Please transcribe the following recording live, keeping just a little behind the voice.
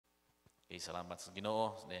Okay, salamat sa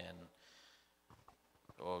Ginoo. Then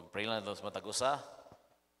pray lang sa matag usa.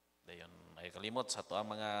 Dayon ay kalimot sa ato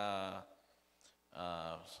ang mga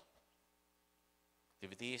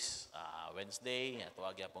activities. Wednesday, ato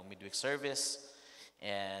agya pong midweek service.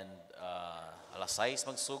 And alas 6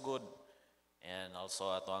 magsugod. And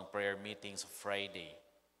also ato ang prayer meeting sa Friday.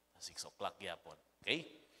 6 o'clock gyapon. Okay?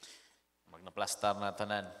 Magnaplastar na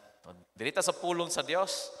tanan. Dirita sa pulong sa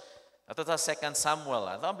Dios. Ato ta 2 Samuel.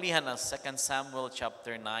 Ato ang blihan ng 2 Samuel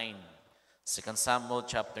chapter 9. 2 Samuel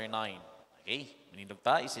chapter 9. Okay? Manindog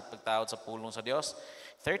ta, isip pagtaod sa pulong sa Dios.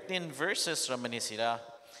 13 verses ramani sila.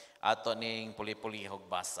 Ato ning puli-puli hog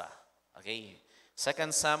basa. Okay?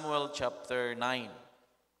 2 Samuel chapter 9.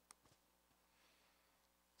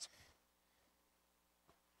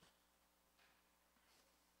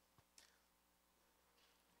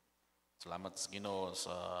 Salamat sa Ginoo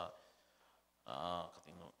sa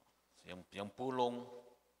yung pulong,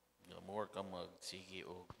 more ka magsige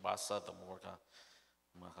o basa, more ka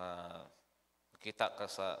makita ka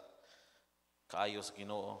sa kaayo sa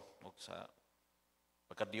Ginoo o sa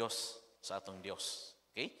pagka-Dios sa atong Dios.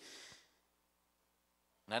 Okay?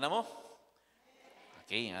 Nana mo?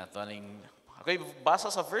 Okay, okay,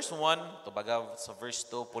 basa sa verse 1, tubaga sa verse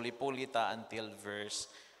 2, puli-puli ta until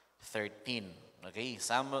verse 13. Okay, 2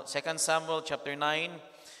 Samuel chapter 9.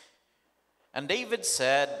 And David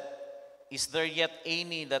said, "Is there yet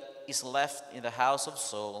any that is left in the house of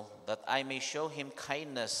Saul, that I may show him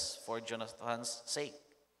kindness for Jonathan's sake?"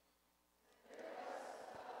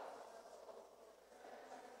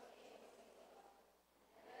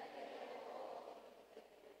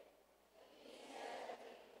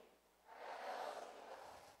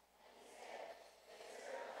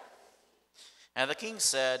 And the king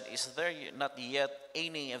said, "Is there not yet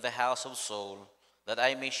any of the house of Saul, that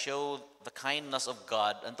I may show the kindness of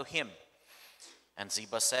God unto him?" And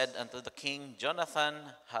Ziba said unto the king,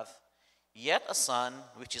 "Jonathan hath yet a son,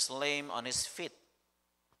 which is lame on his feet."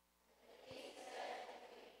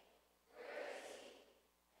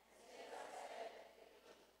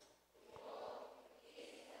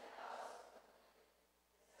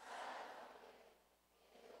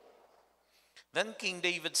 Then King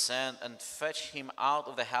David sent and fetched him out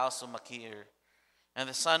of the house of Machir, and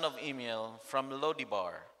the son of Emiel from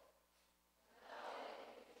Lodibar.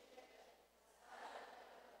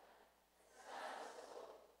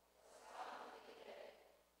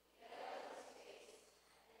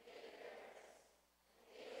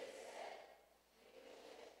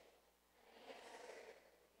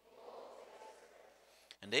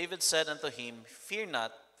 And David said unto him, "Fear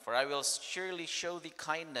not, for I will surely show thee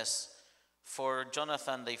kindness for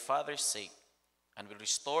Jonathan thy father's sake, and will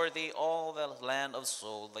restore thee all the land of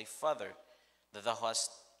Saul thy father, that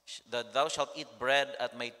thou shalt eat bread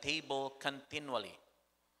at my table continually."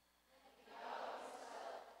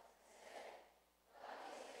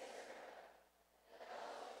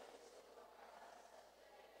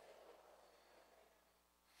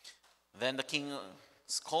 Then the king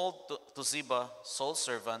called to Ziba, Saul's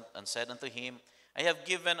servant, and said unto him, "I have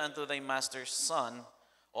given unto thy master's son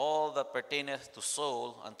all that pertaineth to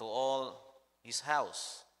Saul, and to all his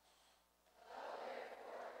house.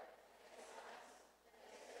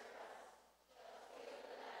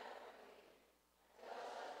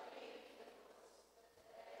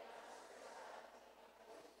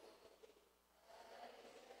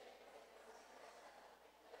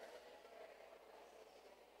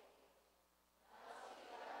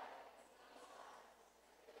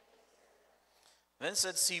 Then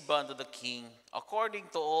said Ziba unto the king,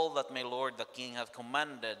 "According to all that my lord the king hath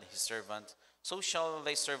commanded his servant, so shall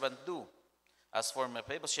thy servant do. As for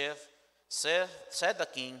Mephibosheth, said the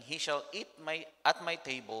king, he shall eat at my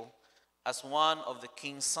table as one of the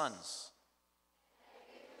king's sons."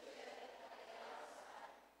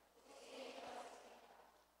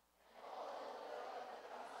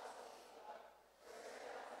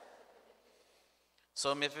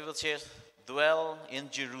 So Mephibosheth dwell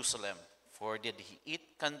in Jerusalem, for did he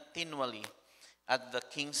eat continually at the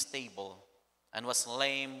king's table, and was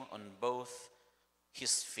lame on both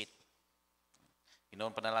his feet.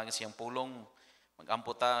 Ginoon panalangin siyang pulong,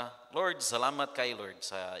 magamputa, Lord, salamat kay Lord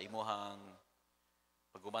sa imuhang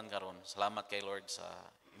paguman karon. Salamat kay Lord sa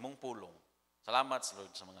imong pulong. Salamat sa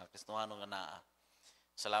Lord sa mga Kristohano nga naa.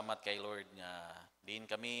 Salamat kay Lord nga diin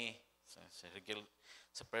kami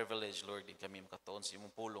sa privilege, Lord, din kami makatuon sa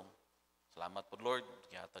imong pulong. Salamat po, Lord.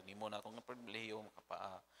 Kaya tagimo na akong pribilehiyo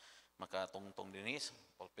makatungtong din sa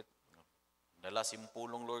pulpit. Dala si mong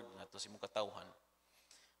pulong, Lord, nga ito si mong katawhan.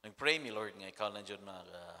 Nag-pray me, Lord, nga ikaw na dyan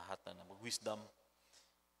hatan na mag-wisdom.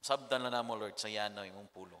 Sabdan na mo, Lord, sa yanaw imong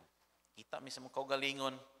pulong. Kita mi sa mong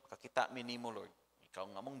kaugalingon, makakita mi nimo Lord.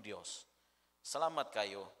 Ikaw nga mong Dios. Salamat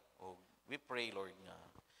kayo. O we pray Lord nga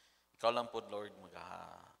ikaw lang pod Lord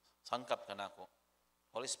magasangkap ka nako.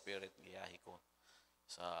 Holy Spirit giyahi ko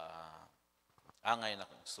sa angay na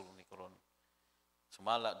kong sulong ni Koron.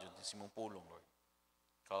 Sumala jud si mong pulong Lord.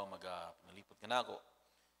 Ikaw nalipot ka nako.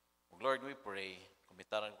 O Lord, we pray,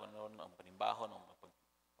 kumitaran ko noon ang panimbahon, ang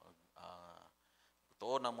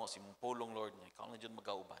tuon na mo si mong pulong Lord, nga ikaw na dyan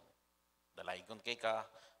magauban. Dalaygon kay ka,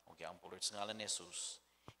 o kaya ang Lord sa ngalan ni Jesus.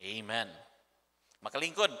 Amen.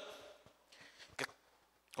 Makalingkod.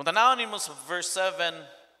 Kung tanawin mo sa verse 7,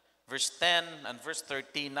 verse 10, and verse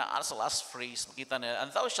 13, na sa last phrase, makita na,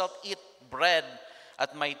 and thou shalt eat bread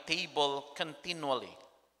at my table continually.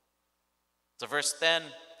 So verse 10,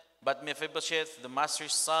 but Mephibosheth, the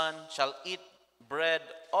master's son, shall eat bread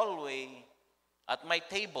always at my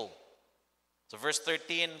table. So verse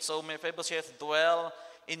 13, so Mephibosheth dwell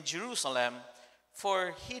in Jerusalem,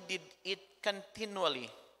 for he did eat continually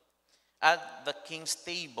at the king's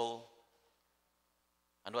table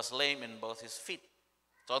and was lame in both his feet.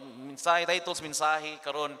 So mensahe, titles mensahe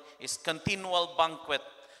karon is continual banquet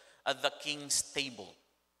at the king's table.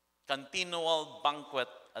 Continual banquet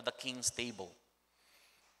at the king's table.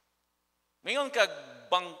 Ngayon kag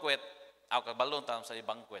banquet, kabalon ta sa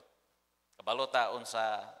banquet. Kabalota on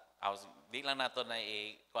sa di lang nato na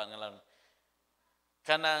kuan nga lang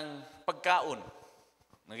kanang pagkaon.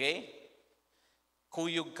 Okay?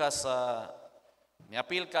 Kuyog ka sa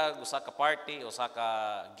miapil ka usa ka party, usa ka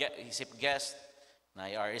isip guest na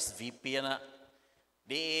RSVP na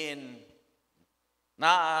diin na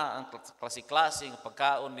ang klase-klaseng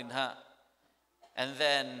pagkaon din ha. And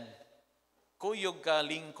then kuyog ka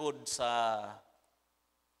lingkod sa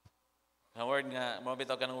word nga,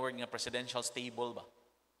 mabitaw ka ng word nga presidential stable ba?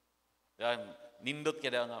 Nindot ka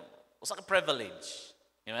daw nga, usa ka privilege.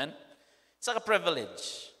 Amen? Usa ka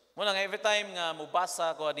privilege. Muna nga, every time nga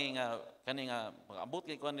mubasa ko kani nga, mag-abot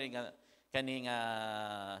ko kani nga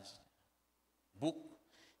book,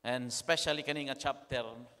 and especially kani nga chapter,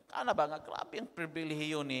 ano ba nga, grabe ang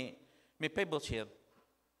pribilehiyo ni Mephibosheth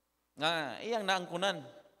nga, iyang naangkunan.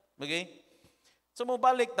 Okay? So,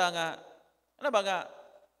 mabalik ta nga, ano ba nga,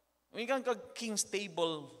 mayroon ka king's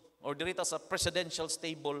table or dirita sa presidential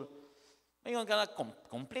stable, mayroon ka na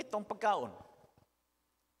kompleto ang pagkaon.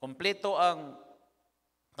 Kompleto ang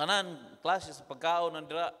tanan, klase sa pagkaon ng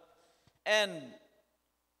dira. And,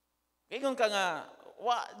 mayroon ka nga,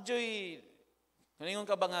 mayroon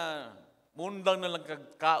ka ba nga, mundang na lang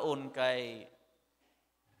kagkaon kay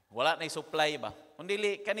wala na supply ba?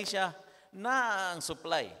 Kundi kani siya na ang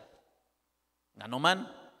supply. Ano man,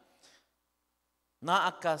 naa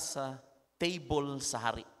ka sa table sa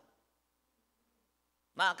hari.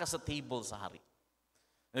 Naa ka sa table sa hari.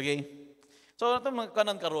 Okay? So, ito mga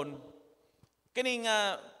kanan karon, kaning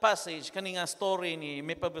passage, kaning story ni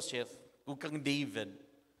Mephibosheth, ug kang David,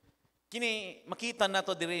 kini makita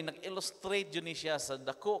nato diri, nag-illustrate yun siya sa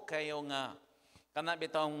dako kayo nga, kana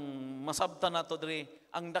bitang masabtan nato diri,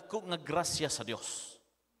 ang dako nga grasya sa Dios.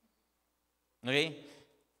 Okay?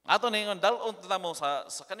 Ato na yung dalon mo sa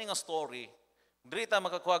kaning story, diri ta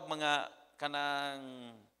makakuha mga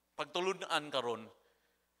kanang pagtulunan karon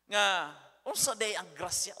nga unsa day ang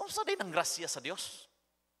grasya, unsa day ang grasya sa Dios.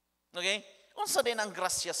 Okay? Unsa day ang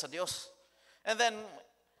grasya sa Dios. And then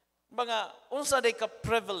mga unsa day ka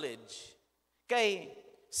privilege kay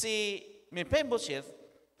si Mephibosheth,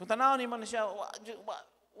 kung tanaw ni man siya,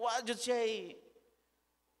 wa jud siya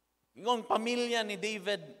yung pamilya ni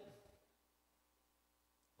David.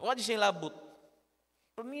 Wa jud siya labot.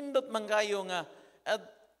 Pamindot man kayo nga at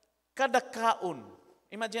kada kaon.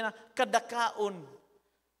 Imagine na kada kaon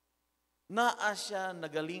naa siya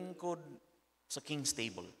nagalingkod sa king's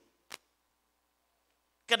table.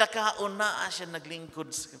 Kada kaon naa siya naglingkod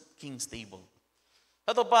sa king's table.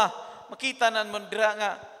 Ato pa makita nan mo dira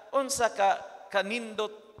nga unsa ka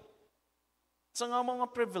kanindot sa nga mga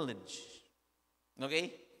privilege.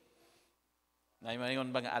 Okay? Ngayon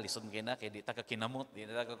ba nga alison kay na kay di ta ka kinamot, di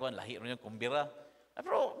ta ka kuan lahi ro yung kumbira.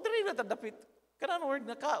 Pero diri na ta dapit kanang word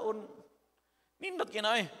nga kaon. Nindot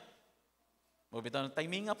kina Mo bitaw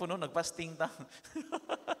timing nga po no nagfasting ta.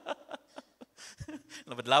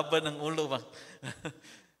 Labad-labad ng ulo ba.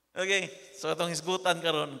 Okay, so atong hisgutan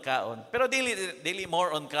karon kaon. Pero dili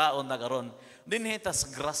more on kaon na karon.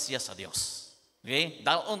 Dinhetas grasya sa Dios. Okay?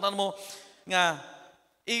 Daon tan mo nga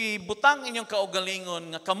ibutang inyong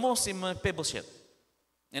kaugalingon nga kamo si Mephibosheth.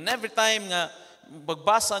 And every time nga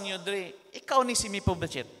magbasa niyo diri, ikaw ni si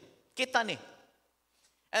Mephibosheth. Kita ni.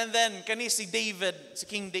 And then kani si David, si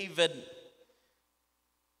King David,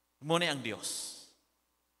 mo ni ang Dios.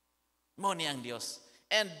 Mo ni ang Dios.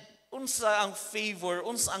 And unsa ang favor,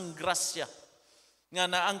 unsa ang grasya nga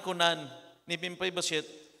naangkunan ni Mephibosheth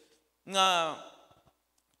nga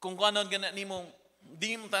kung kanon gana nimo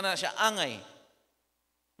di mo na siya angay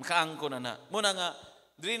makaangkon na. Muna nga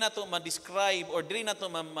diri na to ma-describe or diri na to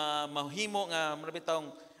mahimo nga marabitaw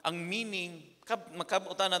ang meaning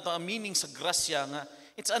makabutan na to ang meaning sa grasya nga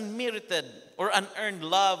it's unmerited or unearned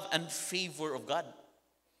love and favor of God.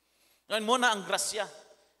 Ngayon muna ang grasya.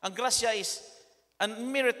 Ang grasya is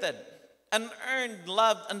unmerited, unearned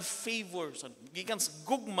love and favor. So, gikan sa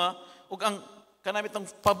gugma ug ang kanabitang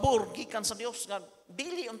pabor gikan sa Dios nga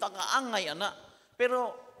dili unta ka angay ana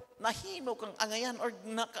pero nahimo kang angayan or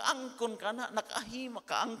nakaangkon ka na nakahimo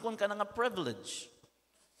kaangkon ka na nga privilege.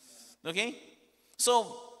 Okay? So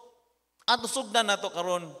ato sugdan nato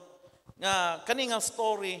karon nga kani nga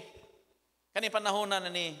story kani panahon na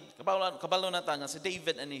ni kabalo na ta nga si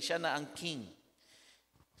David ani siya na ang king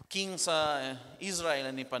sa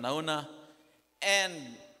Israel ani panahon na.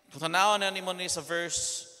 And tanaw na nimo ni sa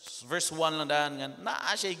verse 1 lang daan nga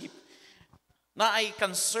naa siya naay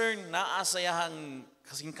concern naa sa iyang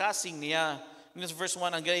kasing-kasing niya. In this verse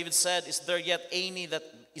 1, and David said, "Is there yet any that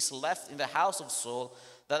is left in the house of Saul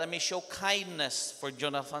that I may show kindness for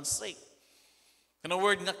Jonathan's sake?" Kano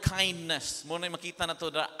word nga kindness, muna makita na to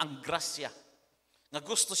ang grasya. Nga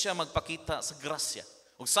gusto siya magpakita sa grasya.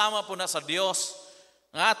 Ug sama po na sa Dios,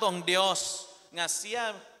 nga ato ang Dios, nga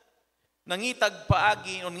siya nangitag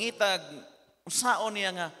paagi o nangitag usaon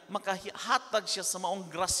niya nga makahatag siya sa maong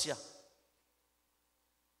grasya.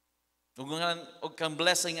 Ug kang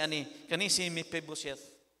blessing ani kani si Mephibosheth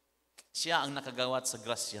siya ang nakagawat sa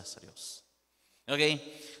grasya sa Dios. Okay?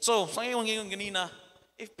 So, sa ngayong ganina,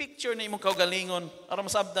 if picture na imong kaugalingon, aron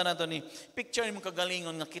masabtan nato ni, picture imong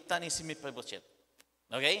kaugalingon nga kita ni si Mephibosheth.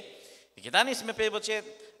 Okay? Kita ni si Mephibosheth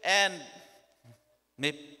and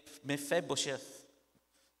Mephibosheth.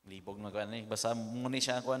 Libog na kuan ni, basta mo ni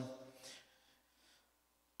siya kuan.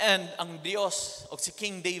 And ang Dios o si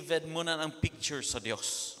King David muna ang picture sa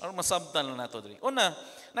Dios. Aron masabtan lang nato diri. Una,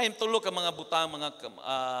 naim tulo ka mga butang mga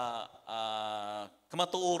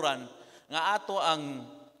kamatuoran nga ato ang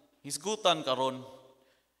hisgutan karon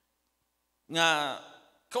nga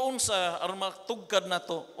kaunsa aron matugkad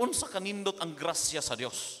nato unsa kanindot ang grasya sa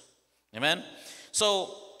Dios. Amen. So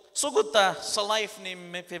sugod ta sa life ni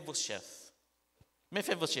Mephibosheth.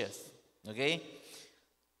 Okay?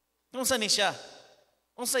 Unsa ni siya?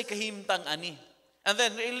 Unsay kahimtang ani? And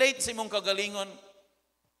then relate sa imong kagalingon.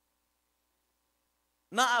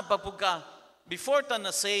 Naa ba pud ka before ta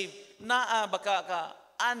na save, naa ba ka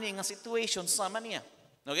ani nga situation sama niya.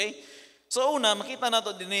 Okay? So una makita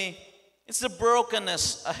nato dinhi, it's the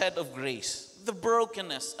brokenness ahead of grace. The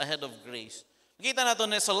brokenness ahead of grace. Makita nato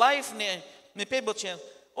ni sa life ni Mephibosheth,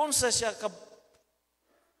 unsa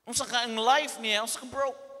ka ang life niya, unsa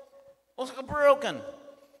ka broken.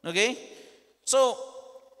 Okay? So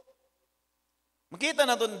makita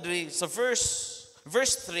natin diri sa verse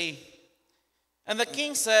 3. And the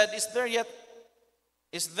king said, Is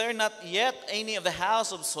there not yet any of the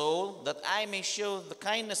house of Saul that I may show the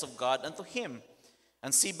kindness of God unto him?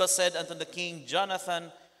 And Ziba said unto the king,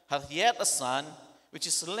 Jonathan hath yet a son, which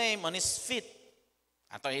is lame on his feet.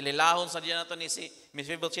 Ato ililahon sa diyan nato ni si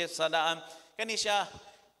Mephibosheth sa daan. Kani siya,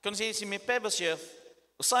 kung si Mephibosheth,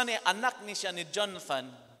 usan ni anak ni siya ni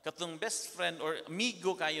Jonathan, katong best friend or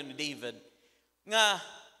amigo kayo ni David, nga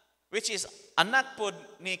which is anak pod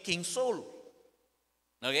ni King Saul.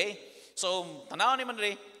 Okay? So tanaw ni man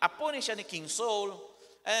diri apo ni siya ni King Saul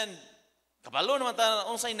and kabalo naman ta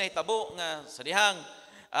unsay nahitabo nga sa dihang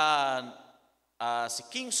si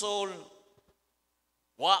King Saul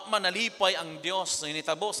wa man nalipay ang Dios sa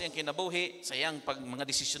nahitabo sa iyang kinabuhi, sa iyang mga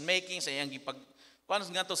decision making, sa iyang kuan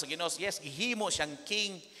ngadto sa Ginoo. Yes, gihimo siyang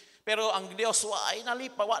king, pero ang Dios wa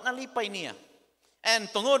nalipay niya. And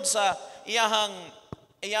tungod sa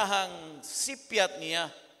iyahang sipyat niya,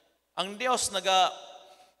 ang Dios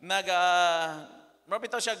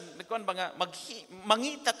mapitaw siya nagkuan ba nga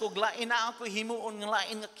mangita kog lain na ako himuon nga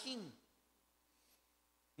lain nga king.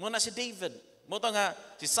 Muna si David, moto nga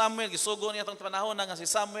si Samuel gisugo niya tong panahon nga si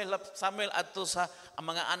Samuel adto sa ang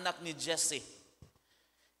mga anak ni Jesse.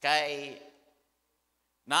 Kay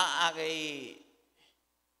naa kay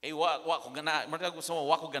wa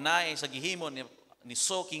ko ganay sa gihimo ni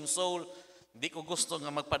King Saul, di ko gusto nga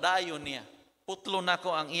magpadayon niya. Putlo nako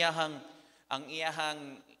ang iyahang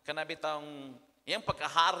kanabitang iyang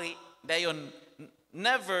pagkahari dayon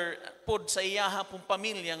never pud sa iyahang pong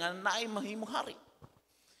pamilya nga naay mahimong hari.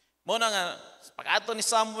 Mo na nga pag-ato ni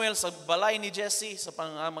Samuel sa balay ni Jesse, sa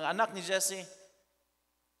mga anak ni Jesse,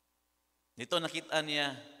 dito nakita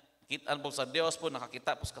po sa Dios po,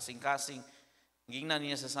 nakakita po sa kasing-kasing Gingnan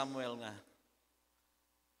niya sa Samuel nga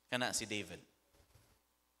kana si David.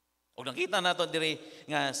 Og nakita nato diri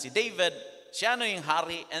nga si David, siya no yung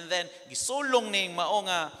hari, and then gisulong ning mao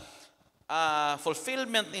nga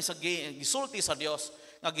fulfillment ni sa gisulti sa Dios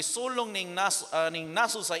nga gisulong ning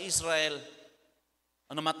naso sa Israel.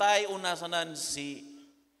 Ano matay una sanan si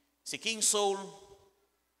King Saul,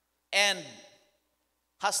 and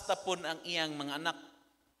hasta pun ang iyang mga anak.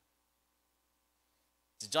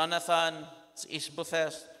 Si Jonathan, si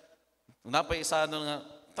Ishbosheth, napay isa nga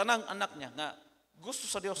tanang anak niya nga gusto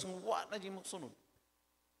sa Dios nga wa na di magsunod.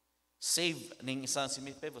 Save ning isa si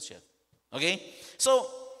Mephibosheth. Okay? So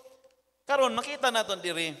karon makita naton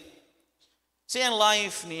diri siyang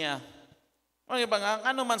life niya. Ano ba nga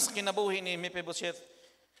ano man sa kinabuhi ni Mephibosheth?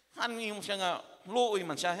 Ano yung siya nga luoy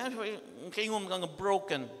man siya. Kaingon nga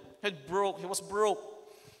broken. He was broke.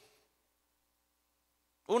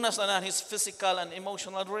 Una sa na his physical and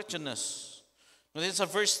emotional wretchedness. Sa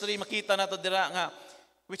verse 3 makita nato dira nga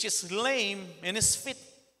which is lame in his feet.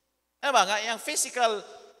 Diba nga, yung physical,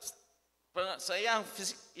 sa yung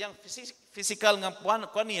physical nga kuan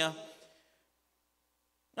niya,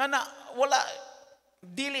 nga na, wala,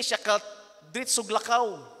 dili siya ka, dritsog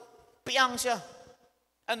lakaw, piyang siya.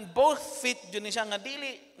 And both feet, yun siya nga,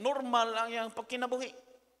 dili normal ang yung pagkinabuhi.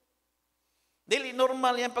 Dili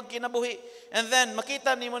normal yung pagkinabuhi. And then,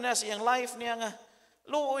 makita ni mo na sa yung life niya nga,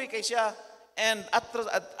 luoy kay siya. And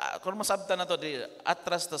kung masabta na to,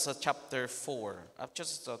 atras ta sa chapter 4.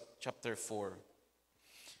 Atras sa chapter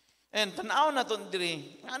 4. And tanaw na to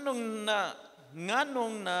diri,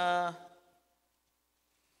 nganong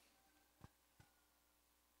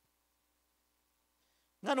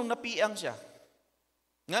napiang siya.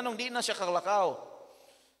 Nganong di na siya kalakaw.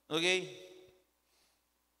 Okay?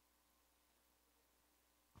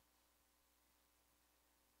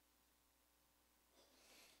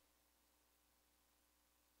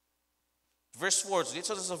 Verse 4, this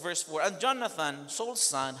is verse 4. And Jonathan, Saul's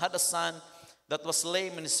son, had a son that was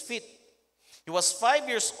lame in his feet. He was 5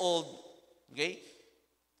 years old, okay,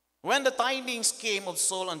 when the tidings came of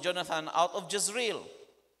Saul and Jonathan out of Jezreel.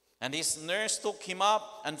 And his nurse took him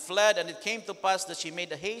up and fled, and it came to pass that she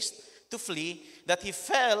made a haste to flee, that he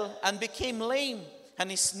fell and became lame,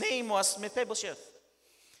 and his name was Mephibosheth.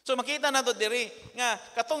 So makita na to diri nga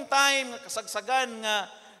katong time nga kasagsagan nga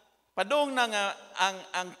padung na nga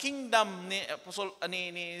ang kingdom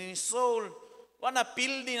ni Saul, wana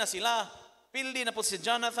pildi na sila. Pildi na po si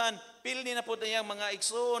Jonathan, pildi na po yung mga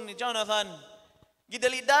igsoon ni Jonathan.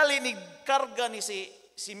 Gidali-dali ni karga ni si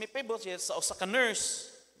Mephibosheth sa usa ka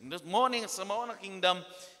nurse. Morning sa mao na kingdom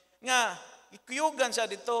nga ikuyugan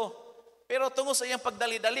siya dito. Pero tungo sa iyang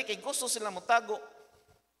pagdali-dali kay gusto sila motago.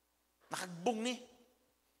 Nakagbong ni.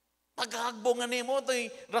 Paghagbong ni mo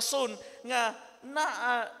to'y rason nga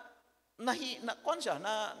kuan siya,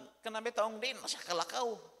 kanami taong di na siya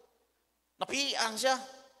kalakaw. Napiang siya.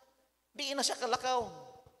 Di na siya kalakaw.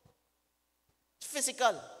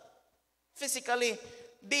 Physically,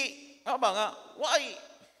 ano ba nga, why?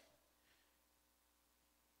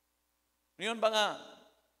 Yun ba nga,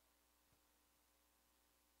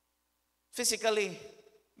 physically,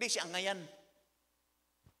 di siya ngayon.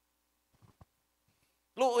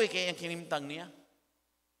 Luoy kaya ang kinimtang niya.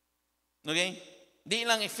 Okay? Di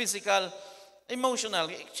lang physical, emotional.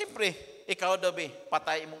 Siyempre, ikaw daw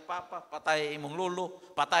patay imong papa, patay imong lolo,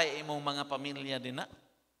 patay imong mga pamilya din na.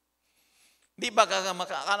 Di ba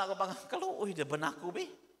makakana ko bang kaluoy na ba na ako be?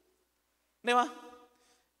 Di ba?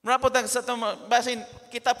 Marapot ang sa ito, basin,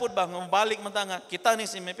 kita po ba, balik man nga, kita ni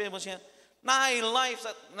si Mephibosheth, na-ay life,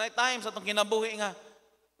 na-ay time sa itong kinabuhi nga,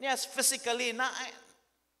 yes, physically,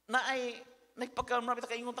 na-ay, nagpagkamarapit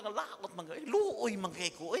ka ingon tanga lakot, luoy man kay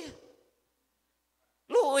ko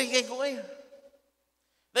Luoy kay ko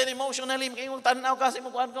Then emotionally, kayo tanaw kasi mo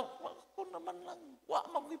kuhan ka, ako naman lang, wa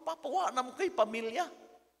mo kay papa, wa na mo kay pamilya.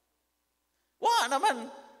 Wa na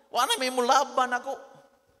may mulaban ako.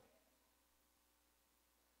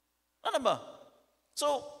 Ano ba?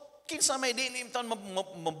 So, kinsa may dinim taon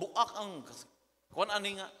mabuak ang kuhan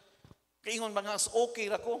ani nga, kaingon ba nga, okay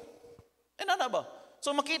ra ko. Ano ba?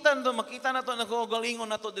 So makita na to, nagagalingon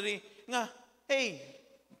na to diri, nga, hey,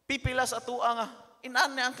 pipilas atua nga,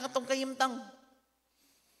 inaan ang katong kayimtang.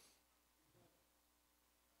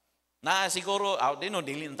 Na siguro,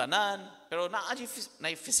 dilin tanan, pero na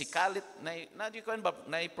physicality, na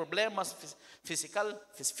problema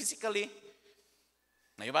physically,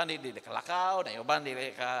 na iba dili kalakaw, na iba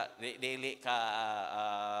dili ka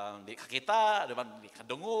kita, dili ka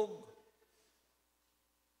dungog,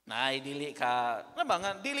 na dili ka, ano ba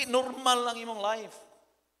nga, dili normal lang imong life.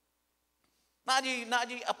 Na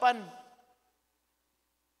apan.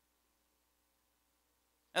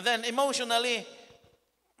 And then emotionally,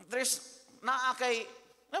 there's naakay,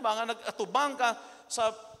 na ba nga nag-atubang ka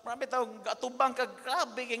sa, marami tawag, atubang ka,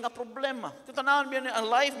 grabe kay nga problema. Kung tanawan niya ang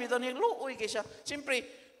life, bitaw niya, luoy kay siya. Siyempre,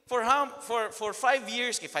 for 5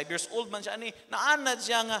 years, kay 5 years old man siya, naanad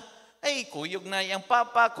siya nga, ay, kuyog na yung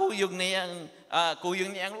papa, kuyog niya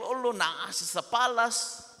ang lolo, naasa sa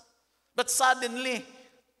palas. But suddenly,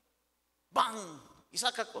 bang, isa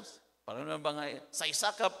ka ko, parang na ba nga, sa isa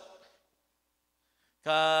ka,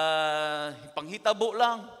 panghitabo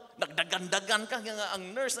lang, nagdagandagan ka,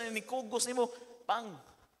 ang nurse na nikugos ni mo, pang.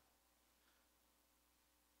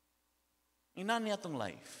 Ina niya itong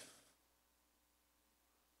life.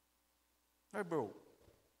 Or bro,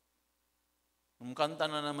 kanta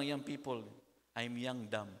na naman yung people, I'm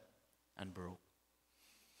young, dumb, and broke.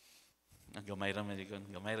 Gamay ra man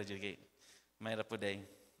dikon, gamay ra jud kay. Gamay ra po day.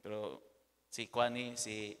 Pero si Kwani,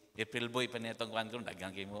 si April Boy pa niya itong kwan ko,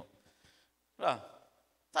 dagang kay mo. Diba?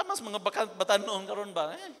 Tamas mga batanon karon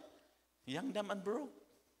ba? Young, dumb, and broke.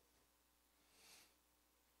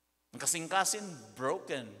 Ang kasing-kasing,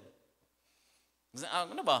 broken.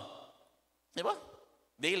 Ano ba? Diba?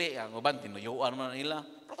 Daily, ang uban, tinuyuan mo na nila.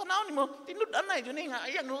 Pero tanawin mo, tinudan na, yun nga,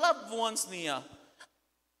 ay, ang loved ones niya.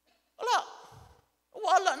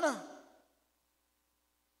 Wala na.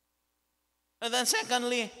 And then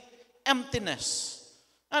secondly, emptiness.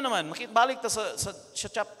 Ano man, balik ta sa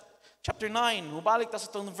chapter 9, balik ta sa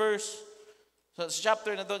itong verse, sa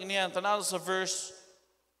chapter na ito, tanaw sa verse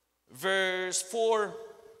 4.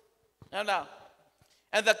 Ano na?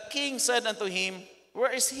 And the king said unto him,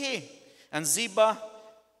 where is he? And Ziba,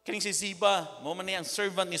 kining si Ziba, mo man niya ang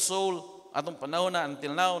servant ni Saul, atong panahon na,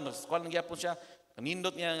 until now, nagkuhan lang yapon siya,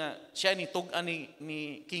 kanindot niya nga, siya ni tugan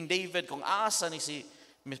ni King David, kung asa ni si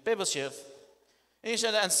Mephibosheth.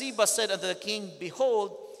 And Ziba said unto the king,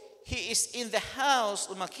 behold, he is in the house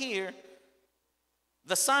of Machir,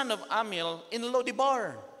 the son of Amiel, in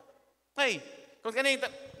Lodibar. Hey, kung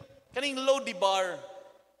kaning Lodibar,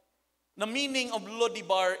 the meaning of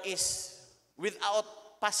Lodibar is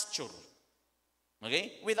without pasture.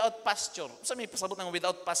 Okay? Without pasture. Sa may pasabot ng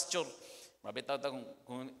without pasture. Mabitaw ito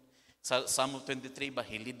kung sa Psalm 23 ba,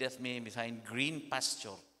 he leadeth me behind green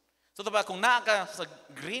pasture. So diba, kung naa ka sa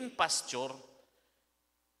green pasture,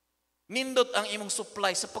 nindot ang imong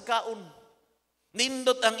supply sa pagkaon.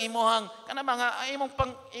 Nindot ang imong kana mga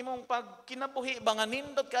imong pagkinabuhi ba nga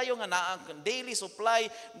nindot kayo nga naa daily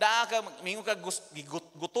supply, daa ka mingo ka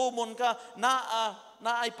gutomon ka, naa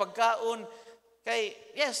ay pagkaon. Kay,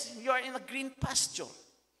 yes, you are in a green pasture.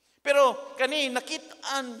 Pero,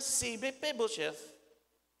 nakitaan si Mephibosheth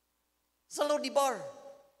sa Lodibar.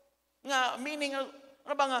 Nga, meaning,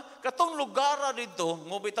 ano ba nga, katong lugar dito,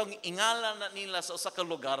 mo bitang ingalan na nila sa usa ka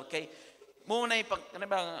lugar, kay, muna'y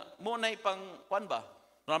pang, kwan ba?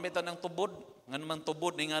 Marami ito ng tubod, nga naman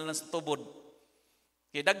tubod, ingalan sa tubod.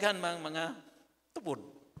 Kay, daghan mga tubod.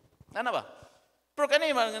 Ano ba? Pero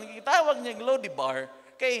kitawag niya Lodibar,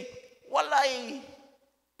 kay, walay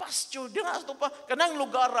pasture di nga ito pa kanang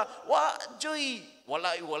lugar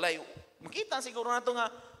walay makita siguro nato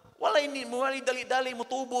nga walay dali-dali mo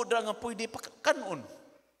tubo ra nga pwede pa kanon.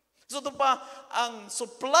 So ito pa ang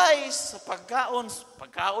supply sa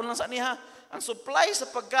pagkaon lang sa niha, ang supply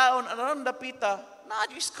sa pagkaon aron dapita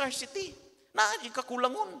naa di scarcity, naa di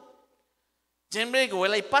kakulangon. Siyempre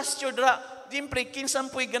walay pasture dra, siyempre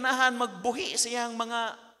kinsan po'y ganahan magbuhi siyang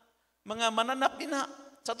mga mananap dinha.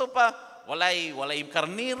 Sa ito pa, walay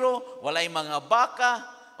karniro, walay mga baka,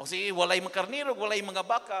 o sige, walay mga karniro, walay mga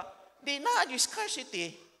baka, di na, yung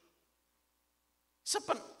scarcity, sa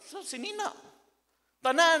sinina.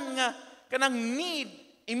 Tanan nga, kanang need,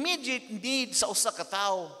 immediate need sa usa ka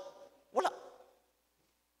tao, wala.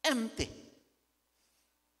 Empty.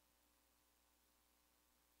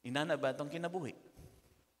 Inana ba itong kinabuhi?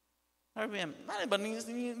 Nana ba,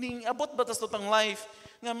 abot ba tas itong life,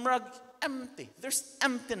 nga marag, empty. There's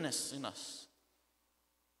emptiness in us.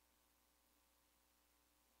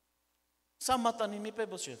 Sa mata ni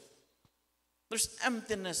Mephibosheth, there's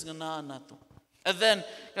emptiness nga naa nato. And then,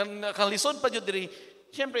 kalisod pa yun diri,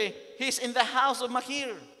 siyempre, he's in the house of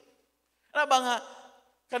Machir. Ano ba nga,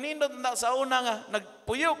 kanino sa una nga,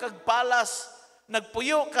 nagpuyo kag palas,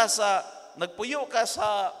 nagpuyo ka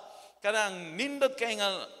sa kanang nindot kay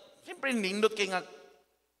nga, siyempre nindot kay nga,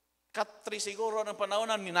 katri siguro ng panahon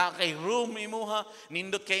na ninakay room imuha,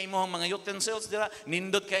 nindot kay imong mga utensils dira,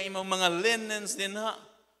 nindot kay imong mga linens din ha.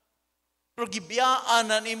 Pero gibiyaan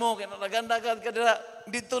na nimo kay nagandagad ka dira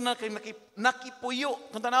dito na kay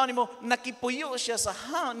nakipuyo. Kung tanaw nimo, nakipuyo siya sa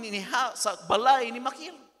sa balay ni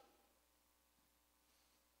Machir.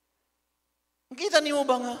 Kita nimo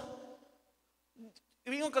ba nga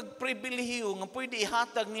yung kag pribilehiyo nga pwede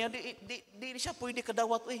ihatag niya, di siya pwede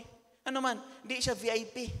kadawat eh. Ano man, di siya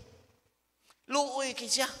VIP. Luoy kay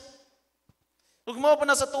siya. Ug mao pa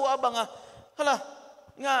na sa tuwa ba nga, hala,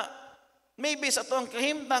 nga maybe sa tuang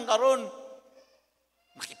kahimtang karon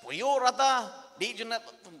makipuyo ra ta, di jud na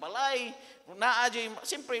tumbalay, naa jud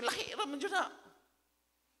siyempre lahi ra man jud na.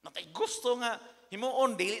 Natay gusto nga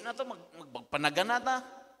himuon dili na to magpanagan na ta.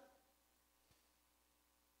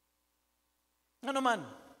 Nga naman,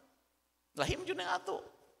 lahim dyan na ato.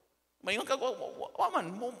 Mayon ka, waman,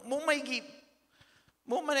 mo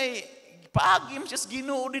may paagim siya sa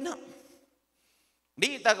Ginoo din na.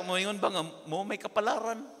 Di ta mo yun ba nga, mo may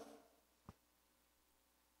kapalaran.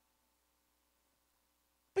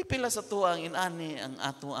 Pipila sa tuang inani ang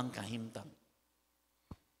ato ang kahimtang.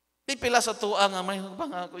 Pipila sa tuang nga, may ba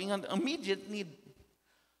nga, immediate need.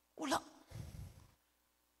 Wala.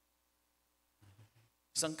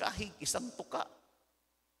 Isang kahig, isang tuka.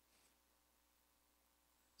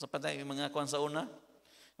 Sa patay yung mga kuwan sa una,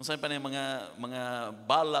 kung saan pa na yung mga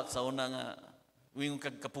balak sa una nga, yung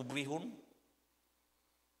kapubrihon,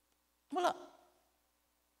 wala.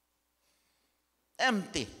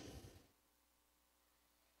 Empty.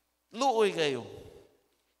 Luoy kayo.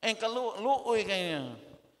 Luoy kayo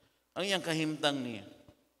ang iyang kahimtang niya.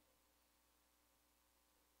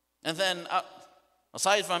 And then,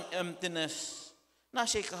 aside from emptiness, na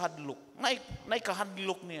siya kahadlok. Na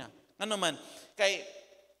kahadlok niya. Ano man, kay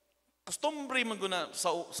customary man guna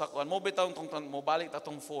sa kuan mo bitaw mo balik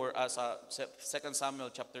tatong 4 sa 2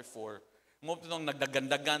 Samuel chapter 4. Mo bitong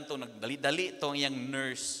nagdagandagan to, nagdali-dali tong iyang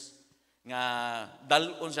nurse nga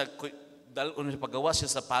dalon siya pagawas siya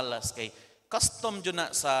sa palace kay custom na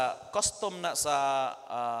sa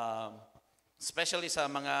especially sa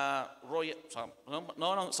mga royal sa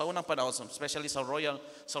unang panahon, especially sa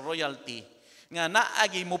royalty nga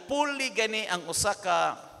naagi mupuli gani ang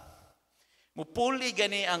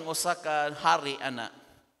usa ka hari ana.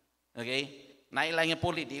 Okay? Nailang nga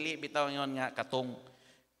puli dili bitaw yon nga katong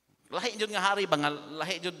lahi jud nga hari ba nga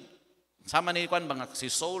lahi jud sama ni kwan ba nga si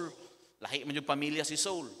Saul, lahi man jud pamilya si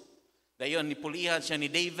Saul. Dayon ni pulihan siya ni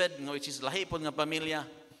David nga which is lahi pod nga pamilya.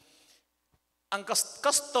 Ang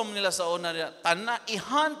custom nila sa una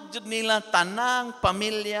i-hunt jud nila tanang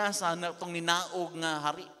pamilya sa natong ninaog nga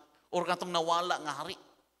hari or katong nawala nga hari.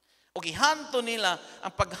 O gihanto nila,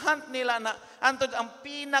 ang paghunt nila na antod ang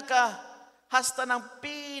hasta ng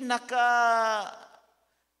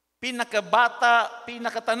pinakabata,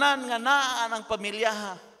 pinakatanan nga naa ng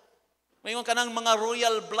pamilya. Mayroon ka ng mga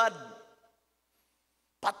royal blood.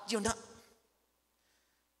 Patyo na.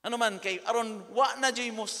 Ano man, kay aron wa na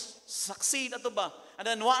dyan mo succeed ato ba? And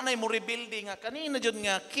then wa na mo rebuilding nga, kanina dyan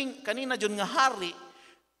nga hari,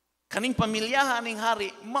 kaning pamilyahan ning hari,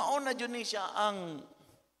 mauna dyan ni siya ang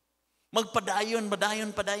magpadayon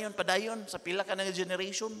sa pila ka nga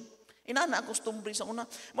generation. Inana ang customary sa una.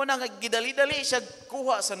 Mo na gidali-dali siya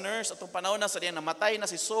kuha sa nurse atong panahon na sa diya namatay na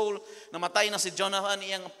si Saul, namatay na si Jonathan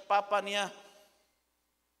iyang papa niya.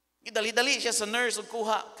 Gidali-dali siya sa nurse ug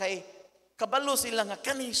kuha kay kabalo sila nga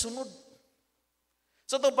kani sunod.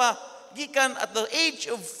 So to pa gikan at the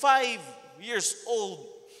age of 5 years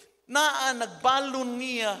old naa nagbalon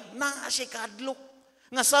niya naa siya kadlok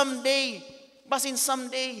nga someday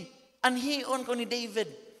anhion ko ni David.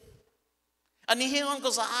 Anhion ko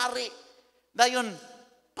sa hari. Dayon,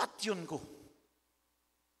 patyon ko.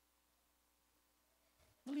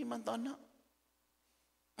 Maliman taon na.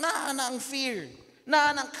 Naa ang fear.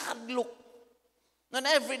 Naa ang kadlok. Ngan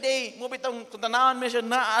everyday, mo bitang tanawan mo siya,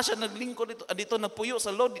 naa siya naglingkod dito nagpuyo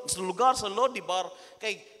sa lugar sa Lodibar.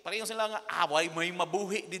 Kay pareho sila nga, way may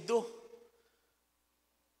mabuhi dito.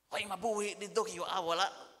 Way mabuhi dito. Kaya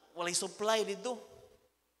walay supply dito.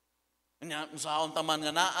 Usaon taman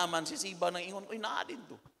nga naaman si Siba ng ingon, naa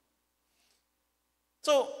dito.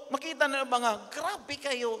 So, makita na ba nga, grabe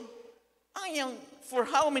kayo. For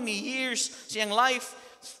how many years, siyang life,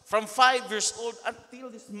 from 5 years old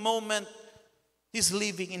until this moment, he's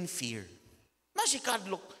living in fear.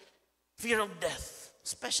 Nasikadlok, fear of death.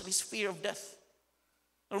 Especially fear of death.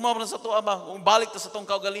 Rumama na sa to, kung balik ta sa tong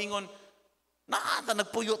kaugalingon, naata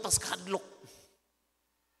nagpuyo tas kadlok.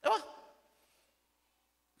 Diba?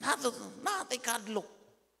 Natay kadlok.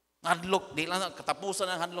 Hadlok, di lang katapusan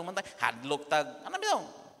ng hadlok man tayo. Hadlok tag, ano ba ito?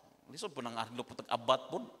 Lisod po ng hadlok po tag abat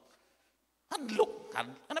po. Hadlok.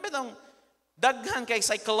 Ano ba ito? Daghan kay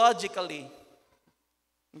psychologically.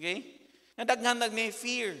 Okay? Daghan nag-may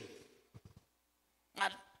fear.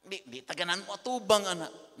 Di taganan mo atubang,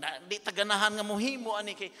 di taganahan nga muhimo,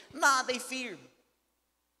 kay natay fear.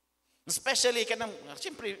 Especially,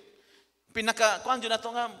 siyempre, kuhan dyan na ito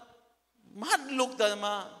nga, mahadlok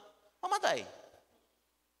na mamatay.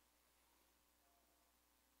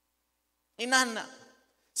 Inana.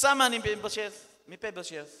 Sama ni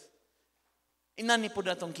Mephibosheth. Inani po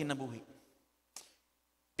na itong kinabuhi.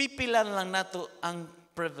 Pipilan lang nato ang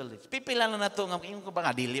privilege. Pipilan lang nato ang ingon ko ba nga,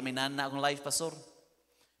 dili may nana akong life, pastor.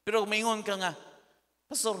 Pero maingon ka nga,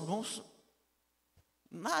 pastor,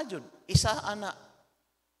 naadyon, isa ana,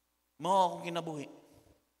 mao akong kinabuhi.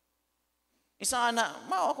 Isa ana,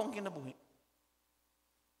 mao akong kinabuhi.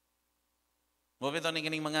 Mabito ni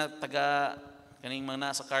kaning mga kaning mga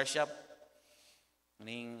nasa car shop,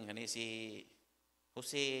 kaning si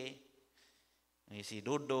Jose, si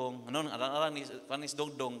Dodong, arang ni si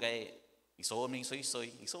Dodong kay isuon ning soy-soy.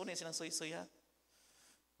 Isuon ni silang soy-soy ha.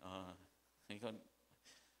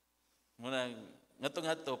 Muna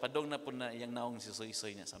ngato padong na po na iyang naong si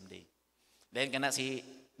soy-soy niya someday. Then kana si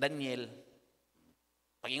Daniel,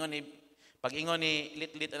 pag-ingon ni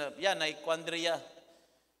lit yan ay kwandriya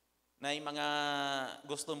na mga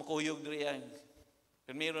gusto makuyog diriya.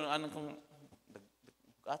 Pero mayroon anong kung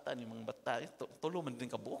ata ni mga bata, tulo man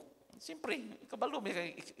din kabuok. Siyempre, kabalo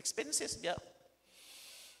may expenses biya.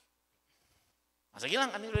 Sige lang,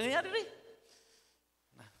 ano niya rin?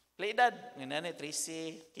 Playdad, nga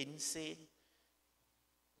 13, 15,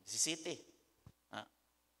 17.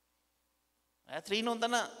 Trinon ta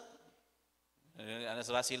na. Ano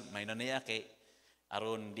sa Basil, may na niya kay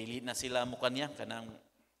aron dili na sila mukha niya kanang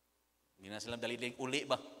hindi na sila dali-daling uli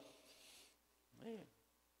ba?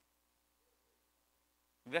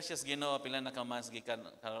 Gracias Ginoo pila na kamas gikan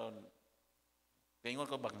karon. Kaingon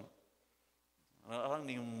ko bang orang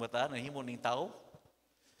ning bata na himo ning tao?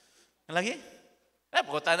 Lagi?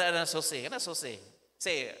 Pagkutan na Jose, kana Jose.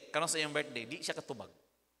 Say, karon sa iyang birthday, di siya katubag.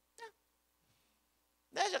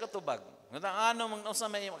 Di siya katubag. Ano mang usa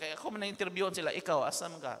may kay ako man na-interviewon sila, ikaw asa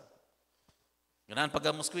man ka? Ganan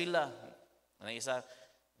pag muskwila. Ana isa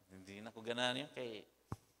hindi na ko ganan yun kay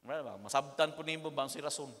masabtan po nimo bang si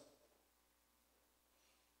rason.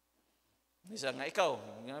 Isa nga ikaw,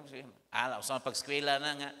 usa pag eskwela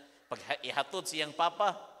na nga pag ihatod siyang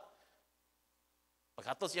papa.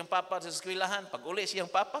 Paghatod siyang papa sa eskwelahan, pag uli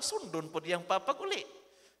siyang papa, sundon po diyang papa uli.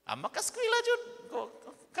 Makaskwela jud.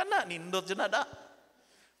 Kana nindot jud na da.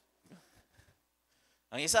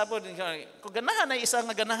 Ang isa po, kung ganahan na isa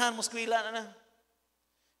nga ganahan mo eskwela na.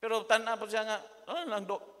 Pero tanan po siya nga,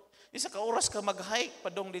 isa ka oras ka mag-hike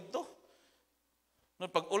padong dito. No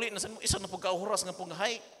pag uli na sa isa na pagka-oras nga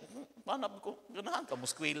pag-hike, paano ko ganahan ka mo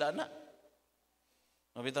eskwela na.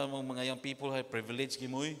 Mabitaw mo mga young people hay privilege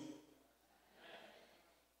kimoy.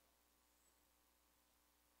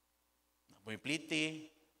 Napoy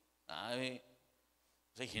pliti. Ay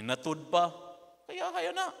say hinatod pa.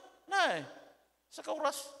 Kaya na. Nay. Sa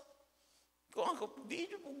kauras. Ko ang di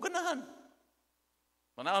mo ganahan.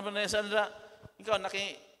 Manaw man na sandra. Ikaw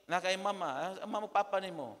nakay mama, mama papa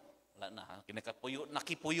nimo. Wala na,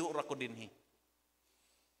 nakipuyo ra ko dinhi.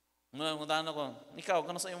 Ngungutan ko, ikaw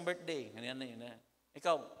kano sa iyong birthday? Ganyan na yun.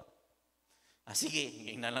 Ikaw. Sige,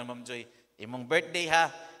 hingin na lang Ma'am Joy. Imong birthday ha,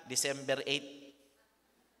 December 8.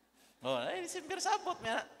 December sabot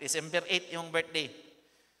niya. December 8 yung birthday.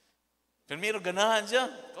 Pero ganahan siya.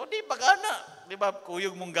 Di pa gana. Di ba,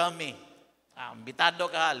 kuyog mong gami. Ambitado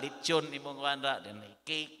ka, lechon imong kuhandra, then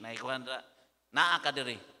cake, na kuhandra. Naa ka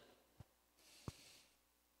diri.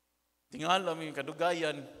 Tingala mi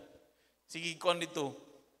kadugayan. Sige kuan dito.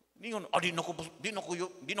 Ningon, di na ko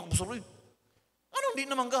busuroy. Anong di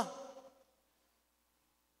naman ka?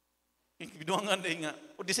 Giduangan day nga.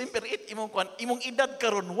 O December 8 imong kuan, imong edad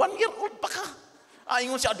karon 1 year old pa ka.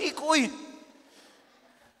 Ingon siya di ko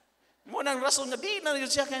mo nang rason nga di na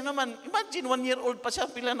yun siya kay naman. Imagine 1 year old pa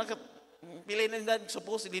siya pila na edad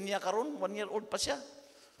suppose linya karon 1 year old pa siya.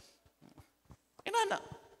 Inana.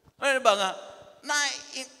 Ano ba nga? Na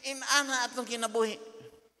inana atong kinabuhi.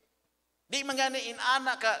 Di man gani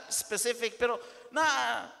inana ka specific pero na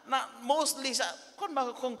mostly sa kung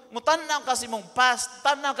mutanaw kasi mong past,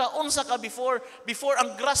 tanaw ka unsa ka before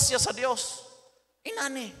ang grasya sa Dios.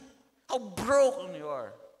 Inani. How broken you are.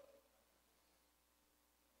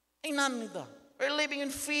 Inani ta. We're living in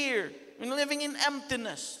fear. We're living in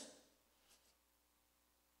emptiness.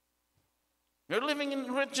 We're living in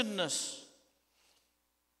wretchedness.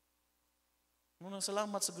 Muna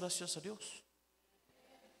salamat sa grasya sa Diyos.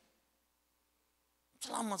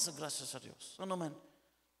 Salamat sa grasya sa Diyos. Ano man?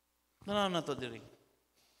 Nanaw na to diri.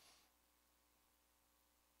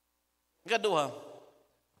 Ikaduha,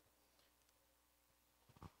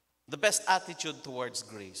 the best attitude towards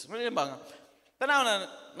grace. Tanaw na,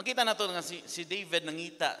 nakita na to nga si David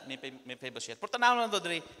nangita ni Mephibosheth. Pero tanaw na to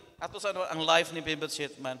diri, ato sa ang life ni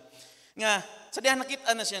Mephibosheth man. Nga, sa diyan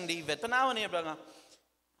nakita na siyang David. Tanaw niya ba nga,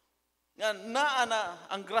 na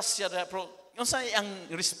ang grasya pero yung sa ang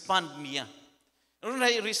respond niya. Ano na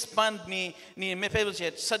respond ni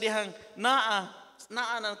Mephibosheth sa dihang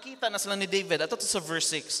nakita na sila ni David. Ato sa verse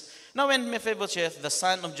 6. Now when Mephibosheth, the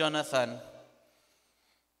son of Jonathan,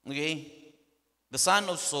 okay, the son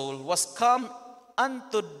of Saul, was come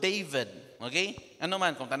unto David. Okay? Ano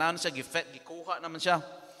man, kung tanaw na siya, gikuha naman siya.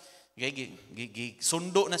 Okay,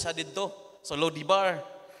 sundo na siya dito sa Lodibar.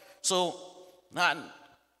 So,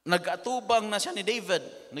 nag-atubang na siya ni David.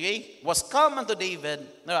 Okay? Was come unto David.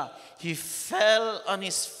 He fell on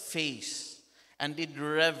his face and did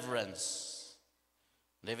reverence.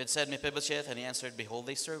 David said, Mephibosheth, and he answered, behold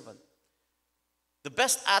thy servant. The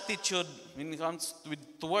best attitude when it comes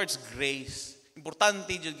towards grace,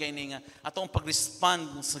 importante jud kay ni nga atong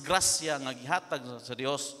pag-respond sa grasya nga gihatag sa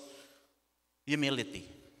Dios, humility.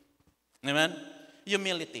 Amen?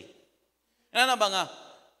 Humility. Ano ba nga?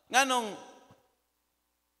 Nganong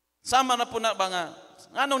sama na po na ba nga?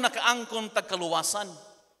 Nganong nakaangkon tagkaluwasan?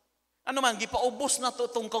 Ano man, gipaubos na to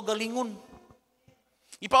itong kagalingon.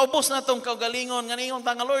 Ipaubos na itong kagalingon. Ngayon,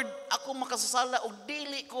 tanga Lord, ako makasasala o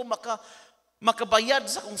dili ko makabayad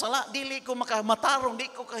sa kong sala. Dili ko makamatarong, di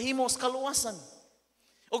ko kahimo sa kaluwasan.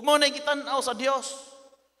 Ug mo na gitanaw sa Dios.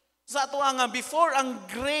 Sa ato nga, before ang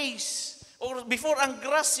grace, or before ang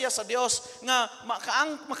grasya sa Dios, nga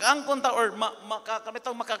makaangkon ta or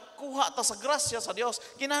makakuha ta sa grasya sa Dios,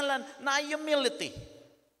 kinahanglan na humility.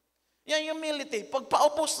 Yan humility.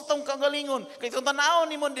 Pagpaupos na itong kagalingon. Kaya itong tanaw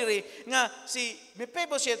ni mo diri, nga si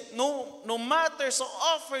Mephibosheth, no matter sa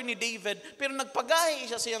offer ni David, pero nagpagahi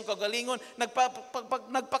siya siyang kagalingon,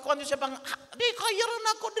 nagpakuan siya bang, di, kaya rin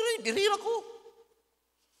ako diri ako.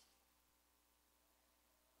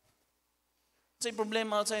 Sa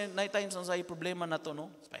problema, sa night times, sa problema na to, no?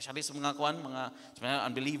 Especially sa mga mga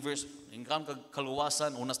unbelievers, ingkang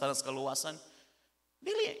kaluwasan, unas talas kaluwasan,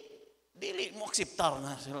 dili mo akseptar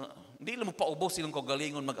na sila. Dili mo paubos silang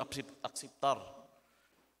kagalingon mag-akseptar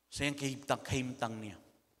sa iyang kahimtang niya.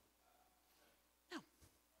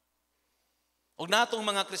 Og natong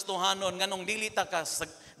mga Kristohanon nganong dili ta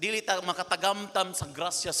makatagamtam sa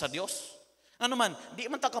grasya sa Dios. Ano man, di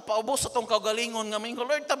man ta kapaubos sa tong kagalingon nga may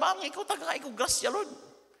Lord tabang ikaw tagay ko grasya Lord.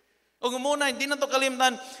 Og muna hindi na to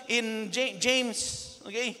kalimtan in James,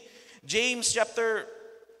 okay? James chapter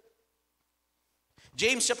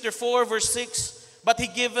 4 verse 6. But he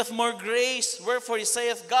giveth more grace, wherefore he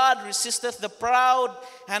saith, God resisteth the proud,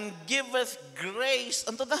 and giveth grace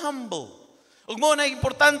unto the humble. Ug mo na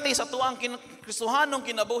importante sa tuang Kristohanong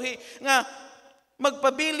kinabuhi, nga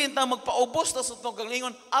magpabilin ta, magpaubos ta sa itong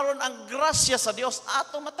kagalingon, aron ang grasya sa Dios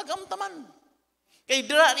ato matagamtaman. Kay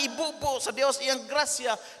dira ibubo sa Dios iyang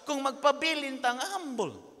grasya kung magpabilin ta nga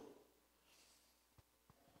humble.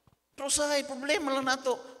 Pero sa problema lang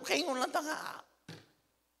nato, kaingon lang ta nga,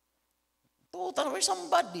 tuutang we're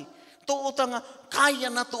somebody. Tuutang nga,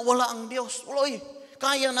 kaya na to, wala ang Diyos. Uloy,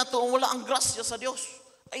 kaya na to, wala ang grasya sa Diyos.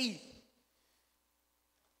 Ay,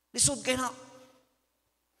 lisod kayo na.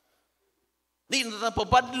 Di na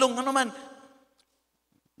pabadlong, ano man.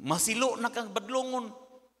 Masilo na kang badlongon.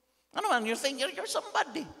 Ano man, you think you're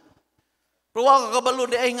somebody. Pero waka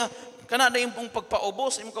kabalo di ay nga, kanada yung pong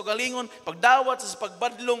pagpaubos, yung kagalingon, pagdawat sa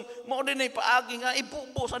pagbadlong, mo din ay paagi nga,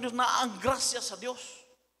 ibubo sa Diyos na ang grasya sa Diyos.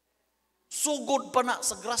 Sugod pa na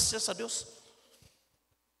sa grasya sa Diyos.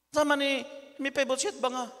 Sama ni Mephibosheth ba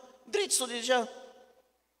nga, diretso din siya.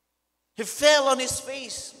 He fell on his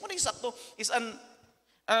face. Muna sakto is an,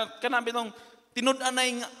 kanabi nung, tinudan na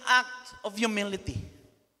yung act of humility.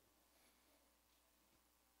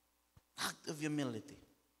 Act of humility.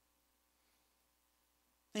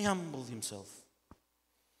 He humbled himself.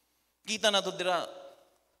 Kita na to dira.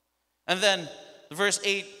 And then, verse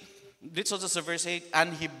 8, this was just verse 8, and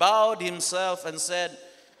he bowed himself and said,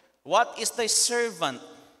 what is thy servant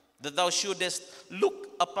that thou shouldest look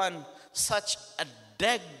upon such a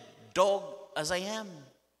dead dog as I am?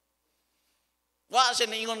 Wa siya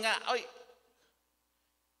naingon nga, oy,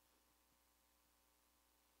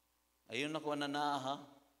 ayun ako na ha,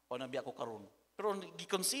 o nabi ako karon. Pero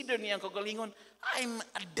i-consider niya ang kagalingon, I'm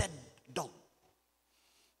a dead dog.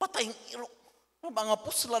 Patayng iro. Mga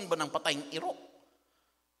puslan ba ng patayng iro?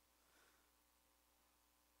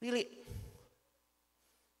 Dili.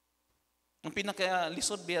 Ang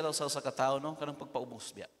pinaka-lisod biya daw sa katao, no? Kanang pagpaubos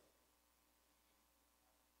biya.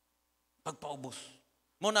 Pagpaubos.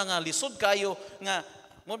 Muna nga, lisod kayo, nga,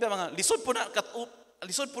 mo biya mga, lisod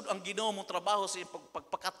po ang Ginoo mo trabaho sa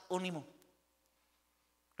pagpakat-uni mo.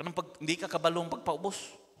 Kanang hindi ka kabalong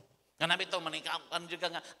pagpaubos. Kanami ito, manikakan dyan ka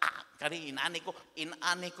nga, kani, inaani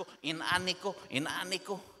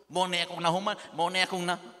ko. Muna akong nahuman, muna akong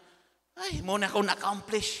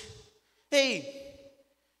na-accomplish. Hey,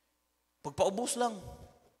 Pagpaubos lang.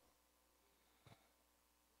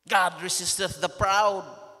 God resisteth the proud,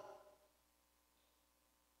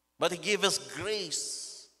 but He giveth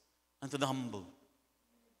grace unto the humble.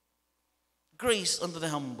 Grace unto the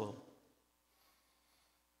humble.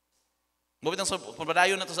 Mabitang sa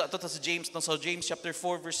padayon na to sa James, sa James chapter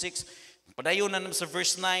 4 verse 6. Padayon na sa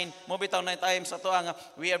verse 9. Mabitaw na tayo sa to nga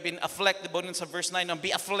we have been afflicted. Bonin sa verse 9, be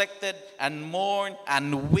afflicted and mourn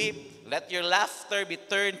and weep. Let your laughter be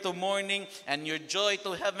turned to mourning and your joy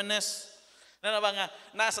to heaviness. Na ba nga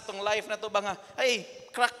nasa tong life na to ba nga ay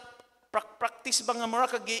practice ba nga mura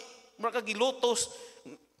kagi lutos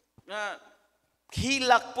nga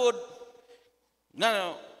hilak pod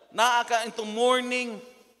nga naa ka into mourning,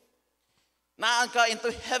 naa ka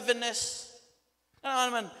into heaviness. Ano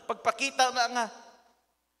naman pagpakita na nga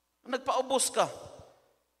nagpaubos ka.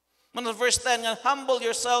 Man verse 10 nga humble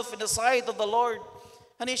yourself in the sight of the Lord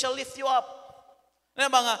and He shall lift you up.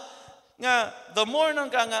 Ano ba nga the more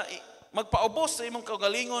nang ka nga magpaubos sa imong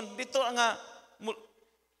kaugalingon, dito nga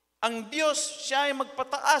ang Dios siya ay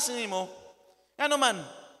magpataas nimo. Ano man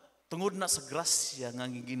tungod na sa grasya nga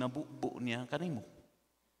ginabubo niya kanimo.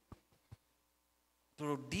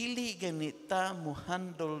 Pero dili ganita mo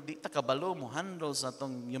handle, di ta kabalo mo handle sa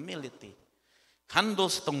tong humility.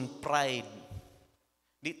 Handle sa tong pride.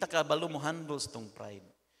 Di ta kabalo mo handle sa tong pride.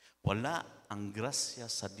 Wala ang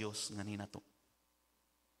grasya sa Dios nga ninato.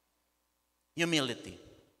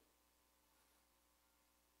 Humility.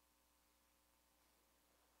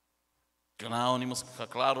 Kanahon nimo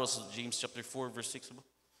kaklaro sa James chapter 4 verse 6.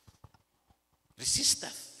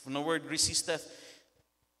 Resisteth. From the word resisteth,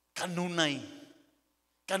 kanunay.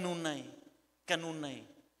 Kanunay. Kanunay.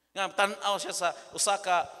 Nga tan-aw siya sa usa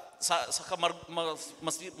ka sa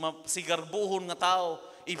masigarbuhon nga tao,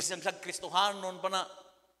 ibig sa Kristohanon pa na.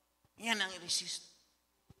 Yan ang i-resist.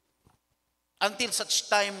 Until such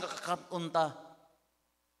time nga kakapunta.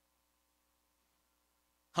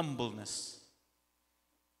 Humbleness.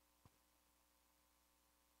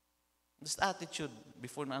 This attitude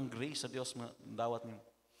before na ang grace sa Diyos dawat niyo.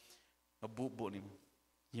 Mabubo niyo.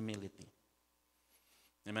 Humility.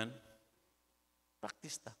 Amen?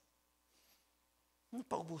 Practice ta.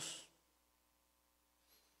 Paubos.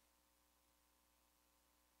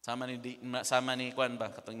 Sama ni Kwan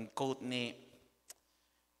ba? Katong quote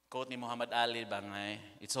ni Muhammad Ali ba nga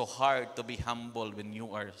it's so hard to be humble when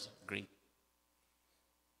you are great.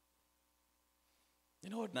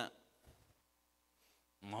 You know na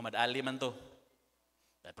Muhammad Ali man to.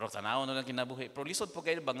 Pero tanaw na lang kinabuhi. Pero lisod po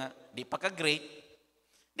kayo ba nga, di pa ka-great,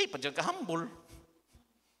 di pa dyan ka-humble.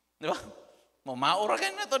 Di ba? Maura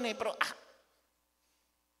kayo na to ni, pero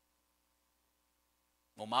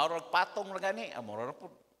maura patong na gani,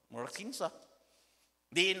 maura kinsa.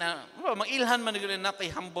 Di na, mag-ilhan man nila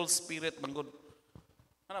natin humble spirit, manggod.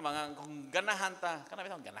 Ano mga, kung ganahan ta,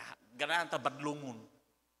 ganahan ta badlungon.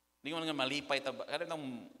 Di mo nga malipay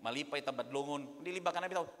ta badlungon. Hindi liba ka na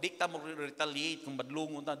bitaw. Di ta mo retaliate kung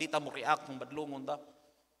badlungon ta. Di ta mo react kung badlungon ta.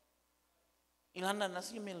 Ilhanan na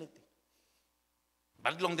sa humility.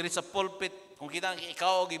 Badlong diri sa pulpit. Kung kita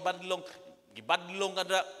ikaw gibadlong ka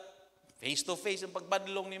na face to face ang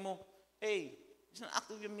pagbadlong nimo. Hey, it's an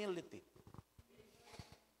act of humility.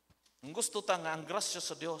 Ang gusto ta nga ang grasya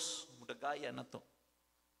sa Dios, mudagaya na to.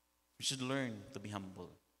 We should learn to be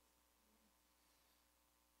humble.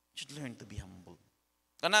 Should learn to be humble.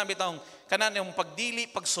 Kana yung pagdili,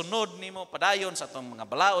 pagsunod nimo padayon sa atong mga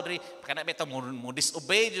balaod ri, kana bitong mo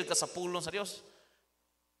disobey jud ka sa pulong sa Dios.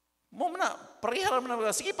 Mo na parehara man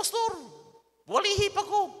na sige pastor. Walihi pa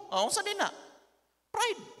ko. Unsa din na?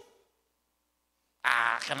 Pride.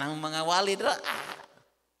 Kanang mga wali dira.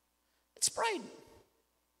 It's pride.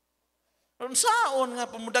 Unsaon nga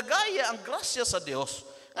pamudagaya ang grasya sa Dios.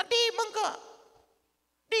 Nga di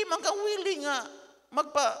man ka willing nga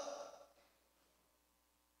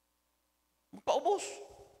magpaubos.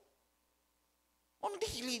 Ano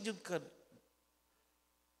dili jud ka?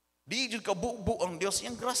 Di jud ka bubu ang Dios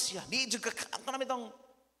yang grasya. Di jud ka kanang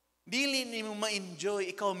dili nimo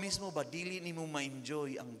ma-enjoy ikaw mismo ba dili nimo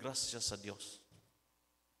ma-enjoy ang grasya sa Dios.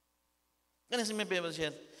 Kana si Mebel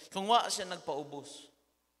siya, kung wa siya nagpaubos.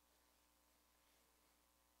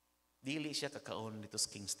 Dili siya kakaon dito sa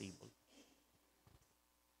King's table.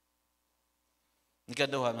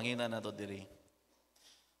 Ikaduha, mangina na to diri.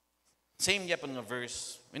 Same yapon nga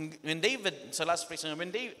verse. When David, sa last phrase,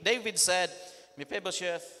 when David said,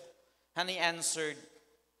 Mephibosheth, and he answered,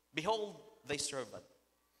 behold thy servant.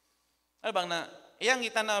 Ano bang na, iyang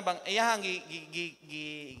itana bang, iyang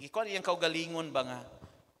gikuan iyang kaugalingon ba nga,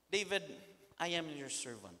 David, I am your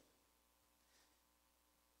servant.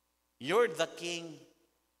 You're the king,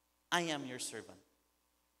 I am your servant.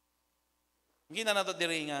 Gina nato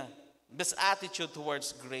diri nga, this attitude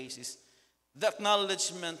towards grace is the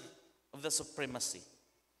acknowledgement of the supremacy.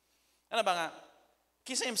 Ano ba nga?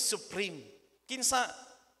 Kinsa yung supreme.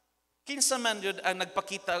 Kinsa man yun ang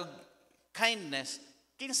nagpakita og kindness.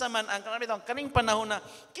 Kinsa man ang kaning panahon na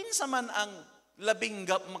kinsa man ang labing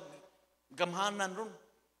gamhanan ron.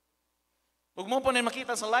 Ug mo po na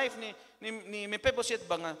makita sa life ni Mephibosheth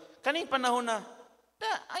ba nga kaning panahon na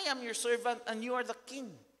I am your servant and you are the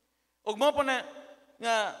king. Ug mo po na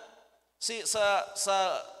nga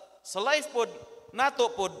sa life pod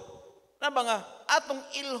nato pod na ba nga atong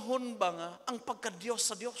ilhon ba nga ang pagka-Dios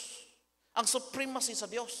sa Dios, ang supremacy sa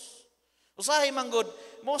Dios. Usahay man gud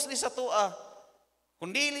mostly sa tua kun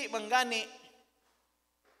dili man gani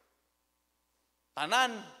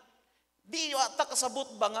tanan di ata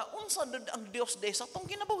kasabot ba nga unsa ang Dios de sa tong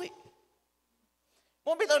kinabuhi.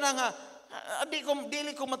 Mo bitaw na nga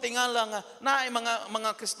dili ko matingala nga naay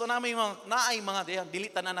mga Kristo naay mga diyan dili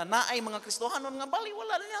tanan naay mga Kristohanon nga bali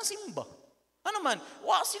wala na niya simba. Ano man,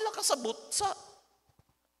 wa sila kasabot sa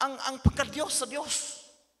ang pagka-Dios sa Dios.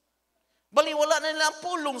 Bali wala na nila ang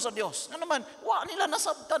pulong sa Dios. Ano man, wa nila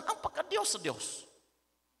nasabtan ang pagka-Dios sa Dios.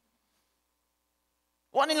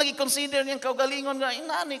 Wa nila i-consider niyang kaugalingon nga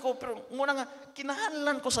inani ko pero muna nga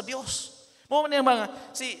kinahanglan ko sa Dios. Mo man ba nga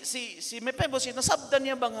si Mephibosheth nasabtan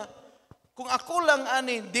niya ba nga kung ako lang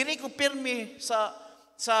ani diri ko pirmi sa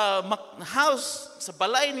house sa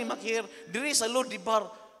balay ni Makir diri sa Lodibar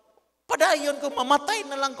padayon ko mamatay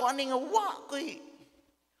na lang ko ani nga wa ko'y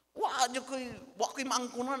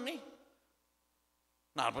maangkunan eh.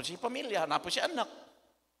 Napo siya pamilya, napo siya anak.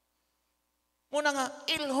 Muna nga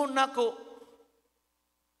ilhon nako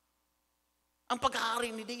ang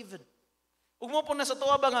pagkahari ni David. Ug mo po na sa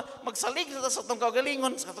tuwa ba nga magsalig sa tong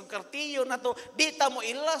kagalingon sa tong kartiyo nato di ta mo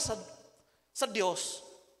ila sa Dios.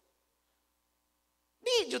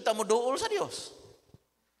 Di jud ta mo duol sa Dios.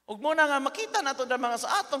 Ug mo na nga makita nato da mga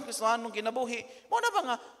sa atong Kristohanong kinabuhi, mo na ba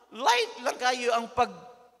nga light lang kayo ang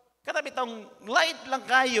kanabitang light lang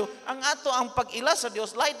kayo ang ato ang pag-ila sa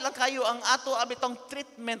Dios, light lang kayo ang ato abitong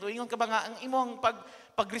treatment o ingon ka ba nga ang imong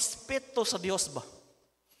pagrespeto sa Dios ba?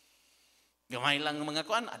 Gamay lang mga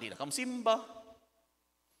kuan, adi na kam simba.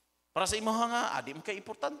 Para sa imo nga adi man kay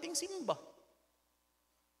importanteng simba.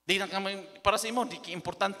 Di na para sa imo di kay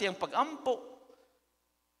importante ang pag-ampo.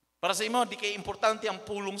 Para sa imo, di kay importante ang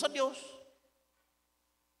pulong sa Dios.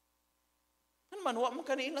 Ano man, wa mo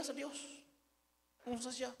kanila sa Dios. Kung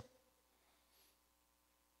sa siya.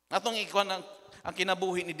 Atong ikuan ang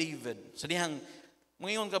kinabuhi ni David. Sa dihang,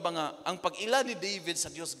 ngayon ka ba nga, ang pag-ila ni David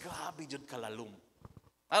sa Dios, grabe jud kalalom.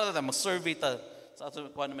 Ano ta, mag-survey ta, sa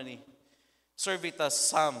atong ikuan naman ni, survey ta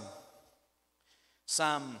Psalm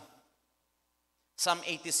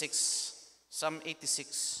 86,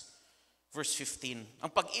 verse 15.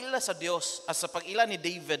 Ang pag-ila sa Dios, sa pag-ila ni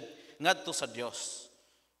David ngadto sa Dios.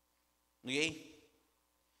 Okay?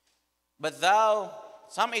 But thou,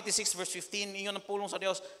 Psalm 86 verse 15, iyon ang pulong sa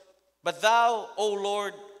Dios. But thou, O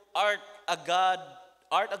Lord, art a God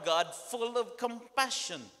full of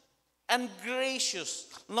compassion and gracious,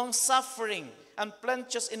 long-suffering, and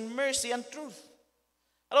plenteous in mercy and truth.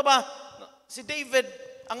 Ano ba? Si David,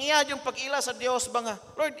 ang iya yung pag-ila sa Dios ba nga,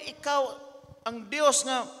 Lord, ikaw ang Dios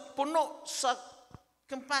nga puno sa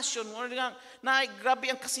compassion. Lord, na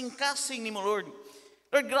grabe ang kasing-kasing ni mo, Lord.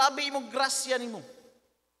 Lord, grabe imong grasya ni mo.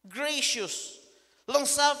 Gracious.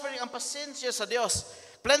 Long-suffering, ang pasensya sa Dios.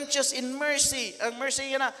 Plenteous in mercy. Ang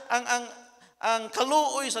mercy yan ang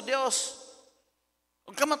kaluoy sa Dios.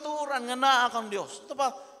 Ang kamaturan nga naa kang Dios. Ito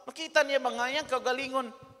pa, makita niya ba nga yan,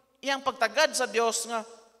 kagalingon, iyang pagtagad sa Dios nga,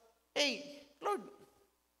 hey, Lord,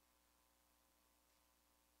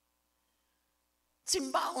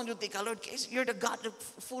 simbahon yun ka, Lord, you're the God of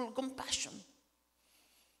full compassion.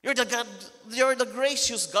 You're the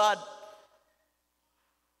gracious God.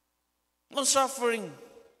 Long-suffering,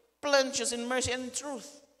 plenteous in mercy and truth.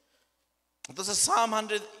 Ito sa Psalm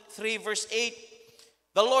 103 verse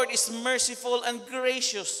 8, the Lord is merciful and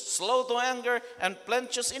gracious, slow to anger, and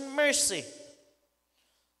plenteous in mercy.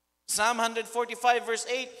 Psalm 145 verse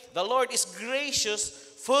 8, the Lord is gracious,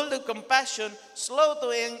 full of compassion, slow to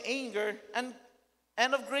anger, and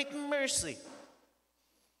of great mercy.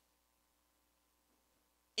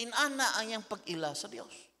 Inana ang iyang pag-ila sa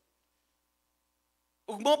Dios.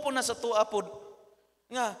 Ug mo po na sa tuwa po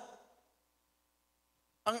nga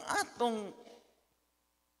ang atong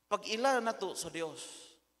pag-ila nato sa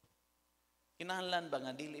Dios. Kinahanglan ba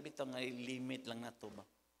nga dili bitaw nga limit lang nato ba?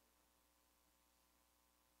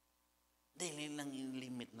 Dili lang yung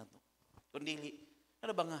limit nato. Kundi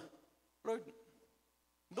ano ba nga? Lord,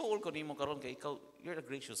 duol ko nimo karon kay ikaw, you're a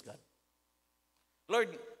gracious God.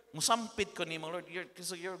 Lord, musampit ko nimo, Lord.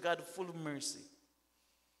 You're God full of mercy.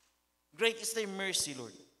 Great is thy mercy,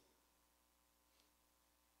 Lord.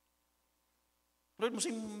 Lord,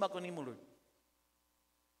 musimba ko nimo, Lord.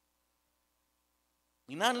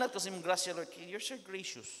 Inanlat ko sa imong grasya, Lord. You're so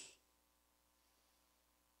gracious.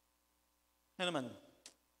 Ano naman?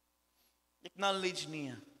 Acknowledge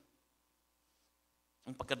niya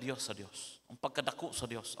ang pagka-Diyos sa Diyos, ang pagkadako sa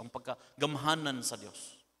Diyos, ang pagkagamhanan sa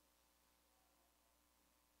Diyos.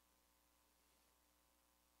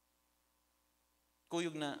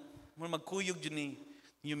 Kuyog na, magkuyog yun ni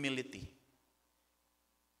humility.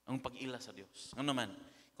 Ang pag-ila sa Diyos. Ano naman?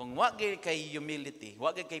 Kung wagay kay humility,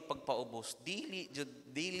 wagay kay pagpaubos, dili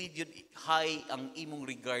jud high ang imong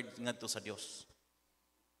regard ngadto sa Dios.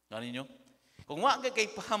 Gani niyo? Kung wagay kay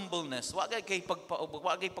humbleness, wagay kay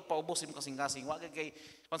pagpaubos imong kasing-kasing, wagay kay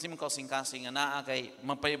pansin imong kasing-kasing ana kay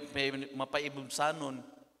mapaibumsanon,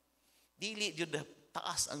 dili jud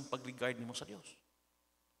taas ang pagregard nimo sa Dios.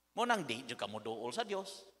 Mo nang di jud ka mo duol sa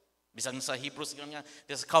Dios. Bisang sa Hebrews nga,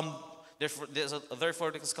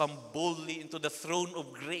 therefore let us come boldly into the throne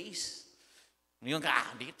of grace. Ngayon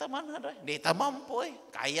ka, di taman na, di taman po eh.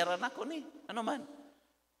 Kaya rin ako ni. Ano man?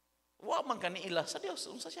 Wa man ka niila sa Diyos.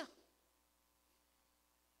 Unsa siya?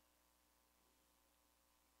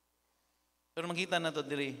 Pero makita na to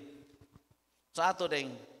diri. Sa ato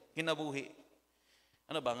ding kinabuhi.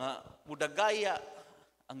 Ano ba nga? Mudagaya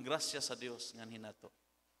ang grasya sa Diyos nga hinato.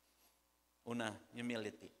 Una,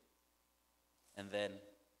 humility. And then,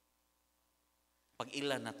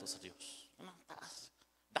 pag-ila nato sa Diyos. Anong taas?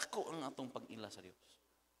 Dako ang atong pag-ila sa Diyos.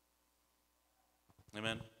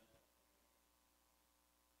 Amen?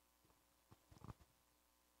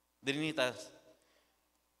 Dinitas.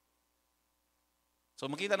 So,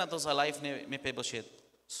 makita nato sa life ni Mephibosheth.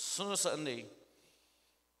 Sunod sa Sunday,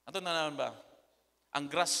 ato na naman ba? Ang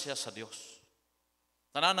grasya sa Diyos.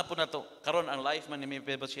 Tanaw na po na to. Karon ang life man ni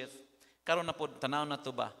Mephibosheth. Karon na po, tanaw na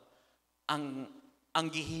to ba? Ang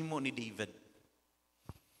gihimo ni David.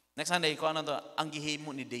 Next Sunday, kung ano to, ang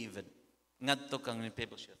gihimo ni David. Ngadto kang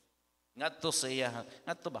Mephibosheth. Ngadto sa iya,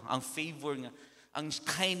 ngadto ba? Ang favor nga, ang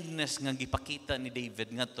kindness nga gipakita ni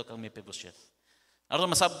David, ngadto kang Mephibosheth. Aron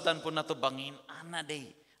masabtan po na to bangin, ana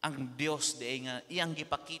day, ang Dios day nga, iyang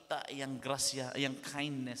gipakita, iyang grasya, iyang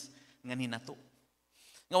kindness nga ninato.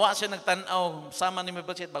 Nga wa siya nagtanaw, sama ni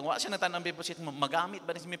Mephibosheth, bang wa siya nagtanaw ni Mephibosheth, magamit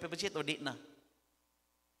ba ni si Mephibosheth o di na?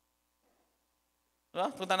 Diba?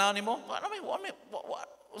 Kung tanaw ni mo,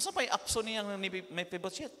 saan pa yung apso niyang ni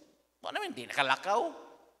Mephibosheth? Wala naman, di nakalakaw.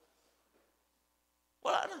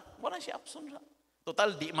 Wala siya apso na.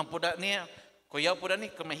 Total, di man po da niya, kuyaw po da ni,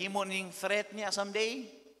 kumahimo ning threat niya someday.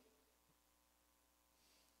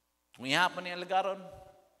 Kumihapan niya lagaron.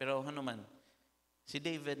 Pero ano man, si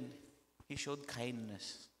David, he showed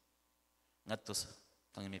kindness. Ngadto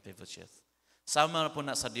kang Mephibosheth. Sama na po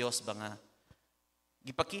na sa Dios ba nga,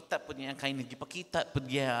 gipakita po niya ang kindness, gipakita po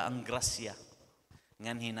niya ang grasya.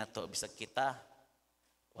 Ngan hinato, bisag kita,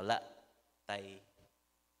 wala, tay,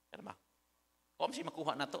 ano ba? Kung siya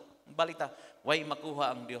makuha na to, balik ta, why makuha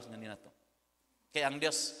ang Diyos nga ninato? Kaya ang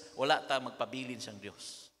Diyos, wala ta magpabilin siyang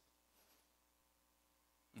Diyos.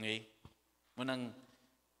 Okay? Munang,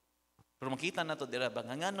 pero makita na to, dira ba,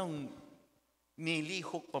 nga nung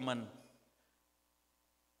nilihok pa man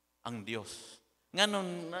ang Diyos. Nga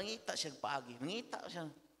nung nangita siya paagi, nangita siya,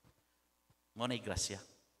 mo na'y grasya.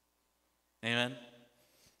 Amen?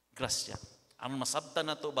 Grasya. Ang masabta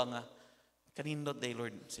na to ba nga, kanindot day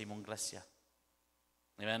Lord sa imong grasya.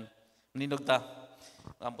 Amen? Manindog ta.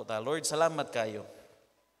 Lord, salamat kayo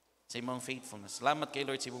sa imong faithfulness. Salamat kay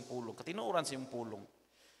Lord sa imong pulong. Katinuoran sa imong pulong.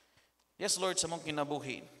 Yes, Lord, sa imong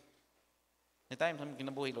kinabuhi. May time sa imong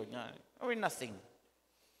kinabuhi, Lord, nga, we're nothing.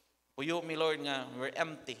 Puyo mi, Lord, nga, we're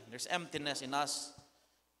empty. There's emptiness in us.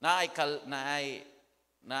 Naay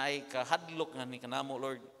kahadlok nga ni kanamo,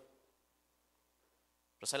 Lord.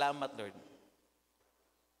 Pero salamat, Lord,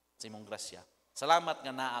 sa imong grasya. Salamat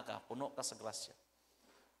nga naa ka, puno ka sa grasya.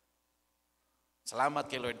 Salamat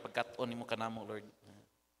kay Lord, pagkat-on nimo kanamo, Lord.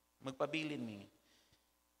 Magpabilin mi.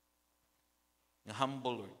 Nga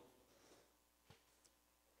humble, Lord.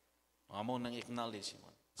 Amo nang acknowledge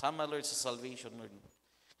mo. Sama, Lord, sa salvation, Lord.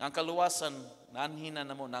 Ang kaluwasan, naanhina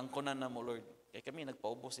na mo, naangkunan na mo, Lord. Kaya kami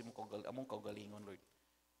nagpaubos among kaugalingon, Lord.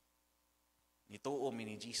 Nituo mi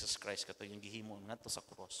ni Jesus Christ kato yung gihimo ngadto sa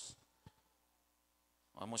cross.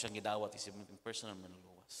 Amo siyang gidawat isip mo personal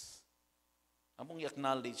manluwas. Among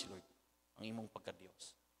i-acknowledge, Lord, ang imong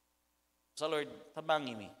pagka-Dios. So, Lord,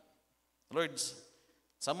 tabangi mi. Lord,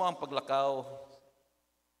 sa mo ang paglakaw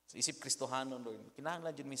sa isip Kristohanon, Lord,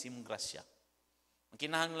 kinahanglan dyan mi sa imong grasya.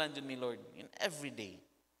 Kinahanglan dyan mi, Lord, in every day.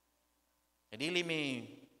 Kadili mi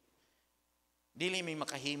Dili may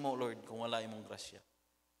makahimo, Lord, kung wala imong grasya.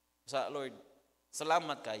 Sa Lord,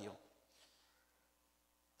 salamat kayo.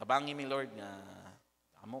 Tabangi mi, Lord, nga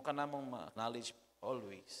amo ka namong knowledge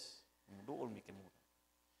always. Duol mi kimo.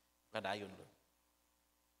 Kadayon, Lord.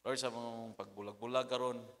 Lord, sa mong pagbulag-bulag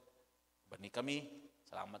karon, bani kami,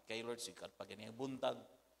 salamat kayo, Lord, sikat pa ganyan buntag.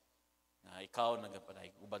 Na ikaw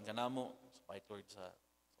nagapanay uban ka namo sa fight, Lord, sa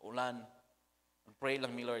ulan. Pray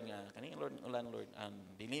lang mi, Lord, nga kaning Lord ulan, Lord,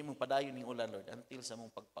 dili mo padayon ning ulan, Lord, until sa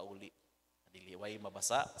mong pagpauli. Dili way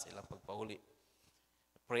mabasa sa ilang pagpauli.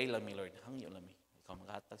 Pray lang mi, Lord, hangyo lang mi. Ikaw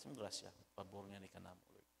maghatag sa mong grasya, pabor nga ni kanamo,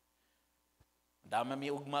 Lord. Dama mi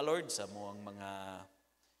ugma, Lord, sa mo ang mga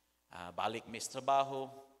balik mi sa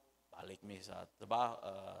trabaho, balik mi sa trabaho,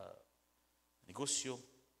 negosyo,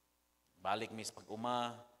 balik mi sa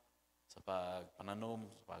pag-uma, sa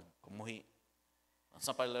pagpananom, sa pagpumuhi.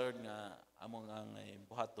 Sa pa, Lord, nga among ang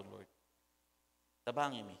buhaton, Lord.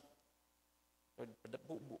 Tabangi mi. Lord,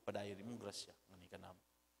 padayon imong grasya nga ni kanamo.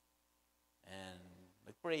 And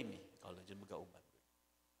nagpray mi, ikaw lang dyan magauban.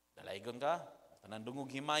 Dalaygon ka, tanan dungog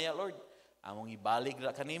himaya, Lord. Among ibalik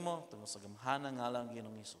ra kanimo tungod sa gamhanan nga lang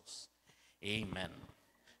Ginoong Hesus. Amen.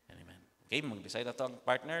 Amen. Okay, mag-decide na to ang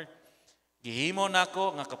partner. Gihimo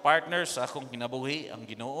nako nga ka-partner sa akong kinabuhi ang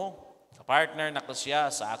Ginoo. Ka-partner nako siya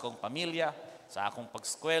sa akong pamilya, sa akong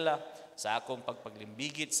pag-eskwela, sa akong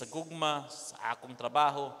pagpaglimbigit sa gugma, sa akong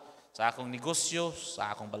trabaho, sa akong negosyo,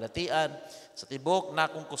 sa akong balatian, sa tibok na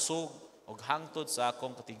akong kusog ug hangtod sa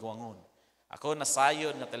akong katigwangon. Ako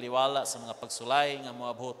nasayon nga taliwala sa mga pagsulay nga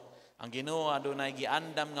moabot. Ang Ginoo adunay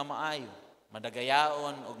giandam nga maayo,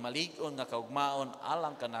 madagayaon ug malig-on nga kaugmaon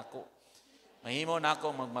alang kanako. Mahimo nako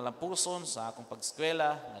magmalampuson sa akong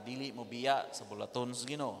pag-eskwela nga dili mo biya sa bulaton sa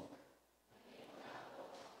Ginoo.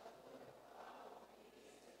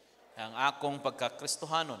 Ang akong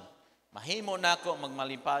pagkakristohanon, mahimo nako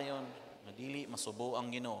magmalipayon nga dili masubo ang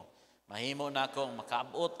Ginoo. Mahimo nako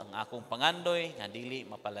makaabot ang akong pangandoy nga dili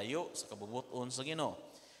mapalayo sa kabubuton sa Ginoo.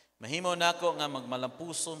 Mahimo nako nga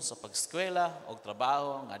magmalampuson sa pag-eskwela o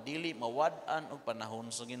trabaho nga dili mawad-an og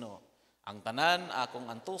panahon sa Ginoo. Ang tanan akong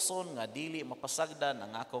antuson nga dili mapasagdan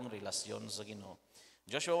ang akong relasyon sa Ginoo.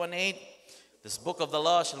 Joshua 1:8, this book of the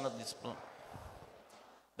law shall not disappoint,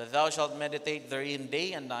 that thou shalt meditate therein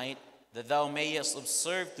day and night, that thou mayest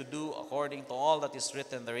observe to do according to all that is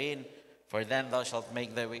written therein, for then thou shalt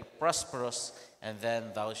make thy way prosperous, and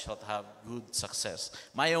then thou shalt have good success.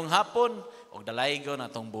 Mayong hapon, og dalaygon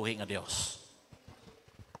atong buhi nga Dios.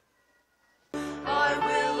 I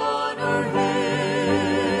will honor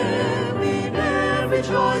him in every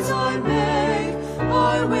choice I make.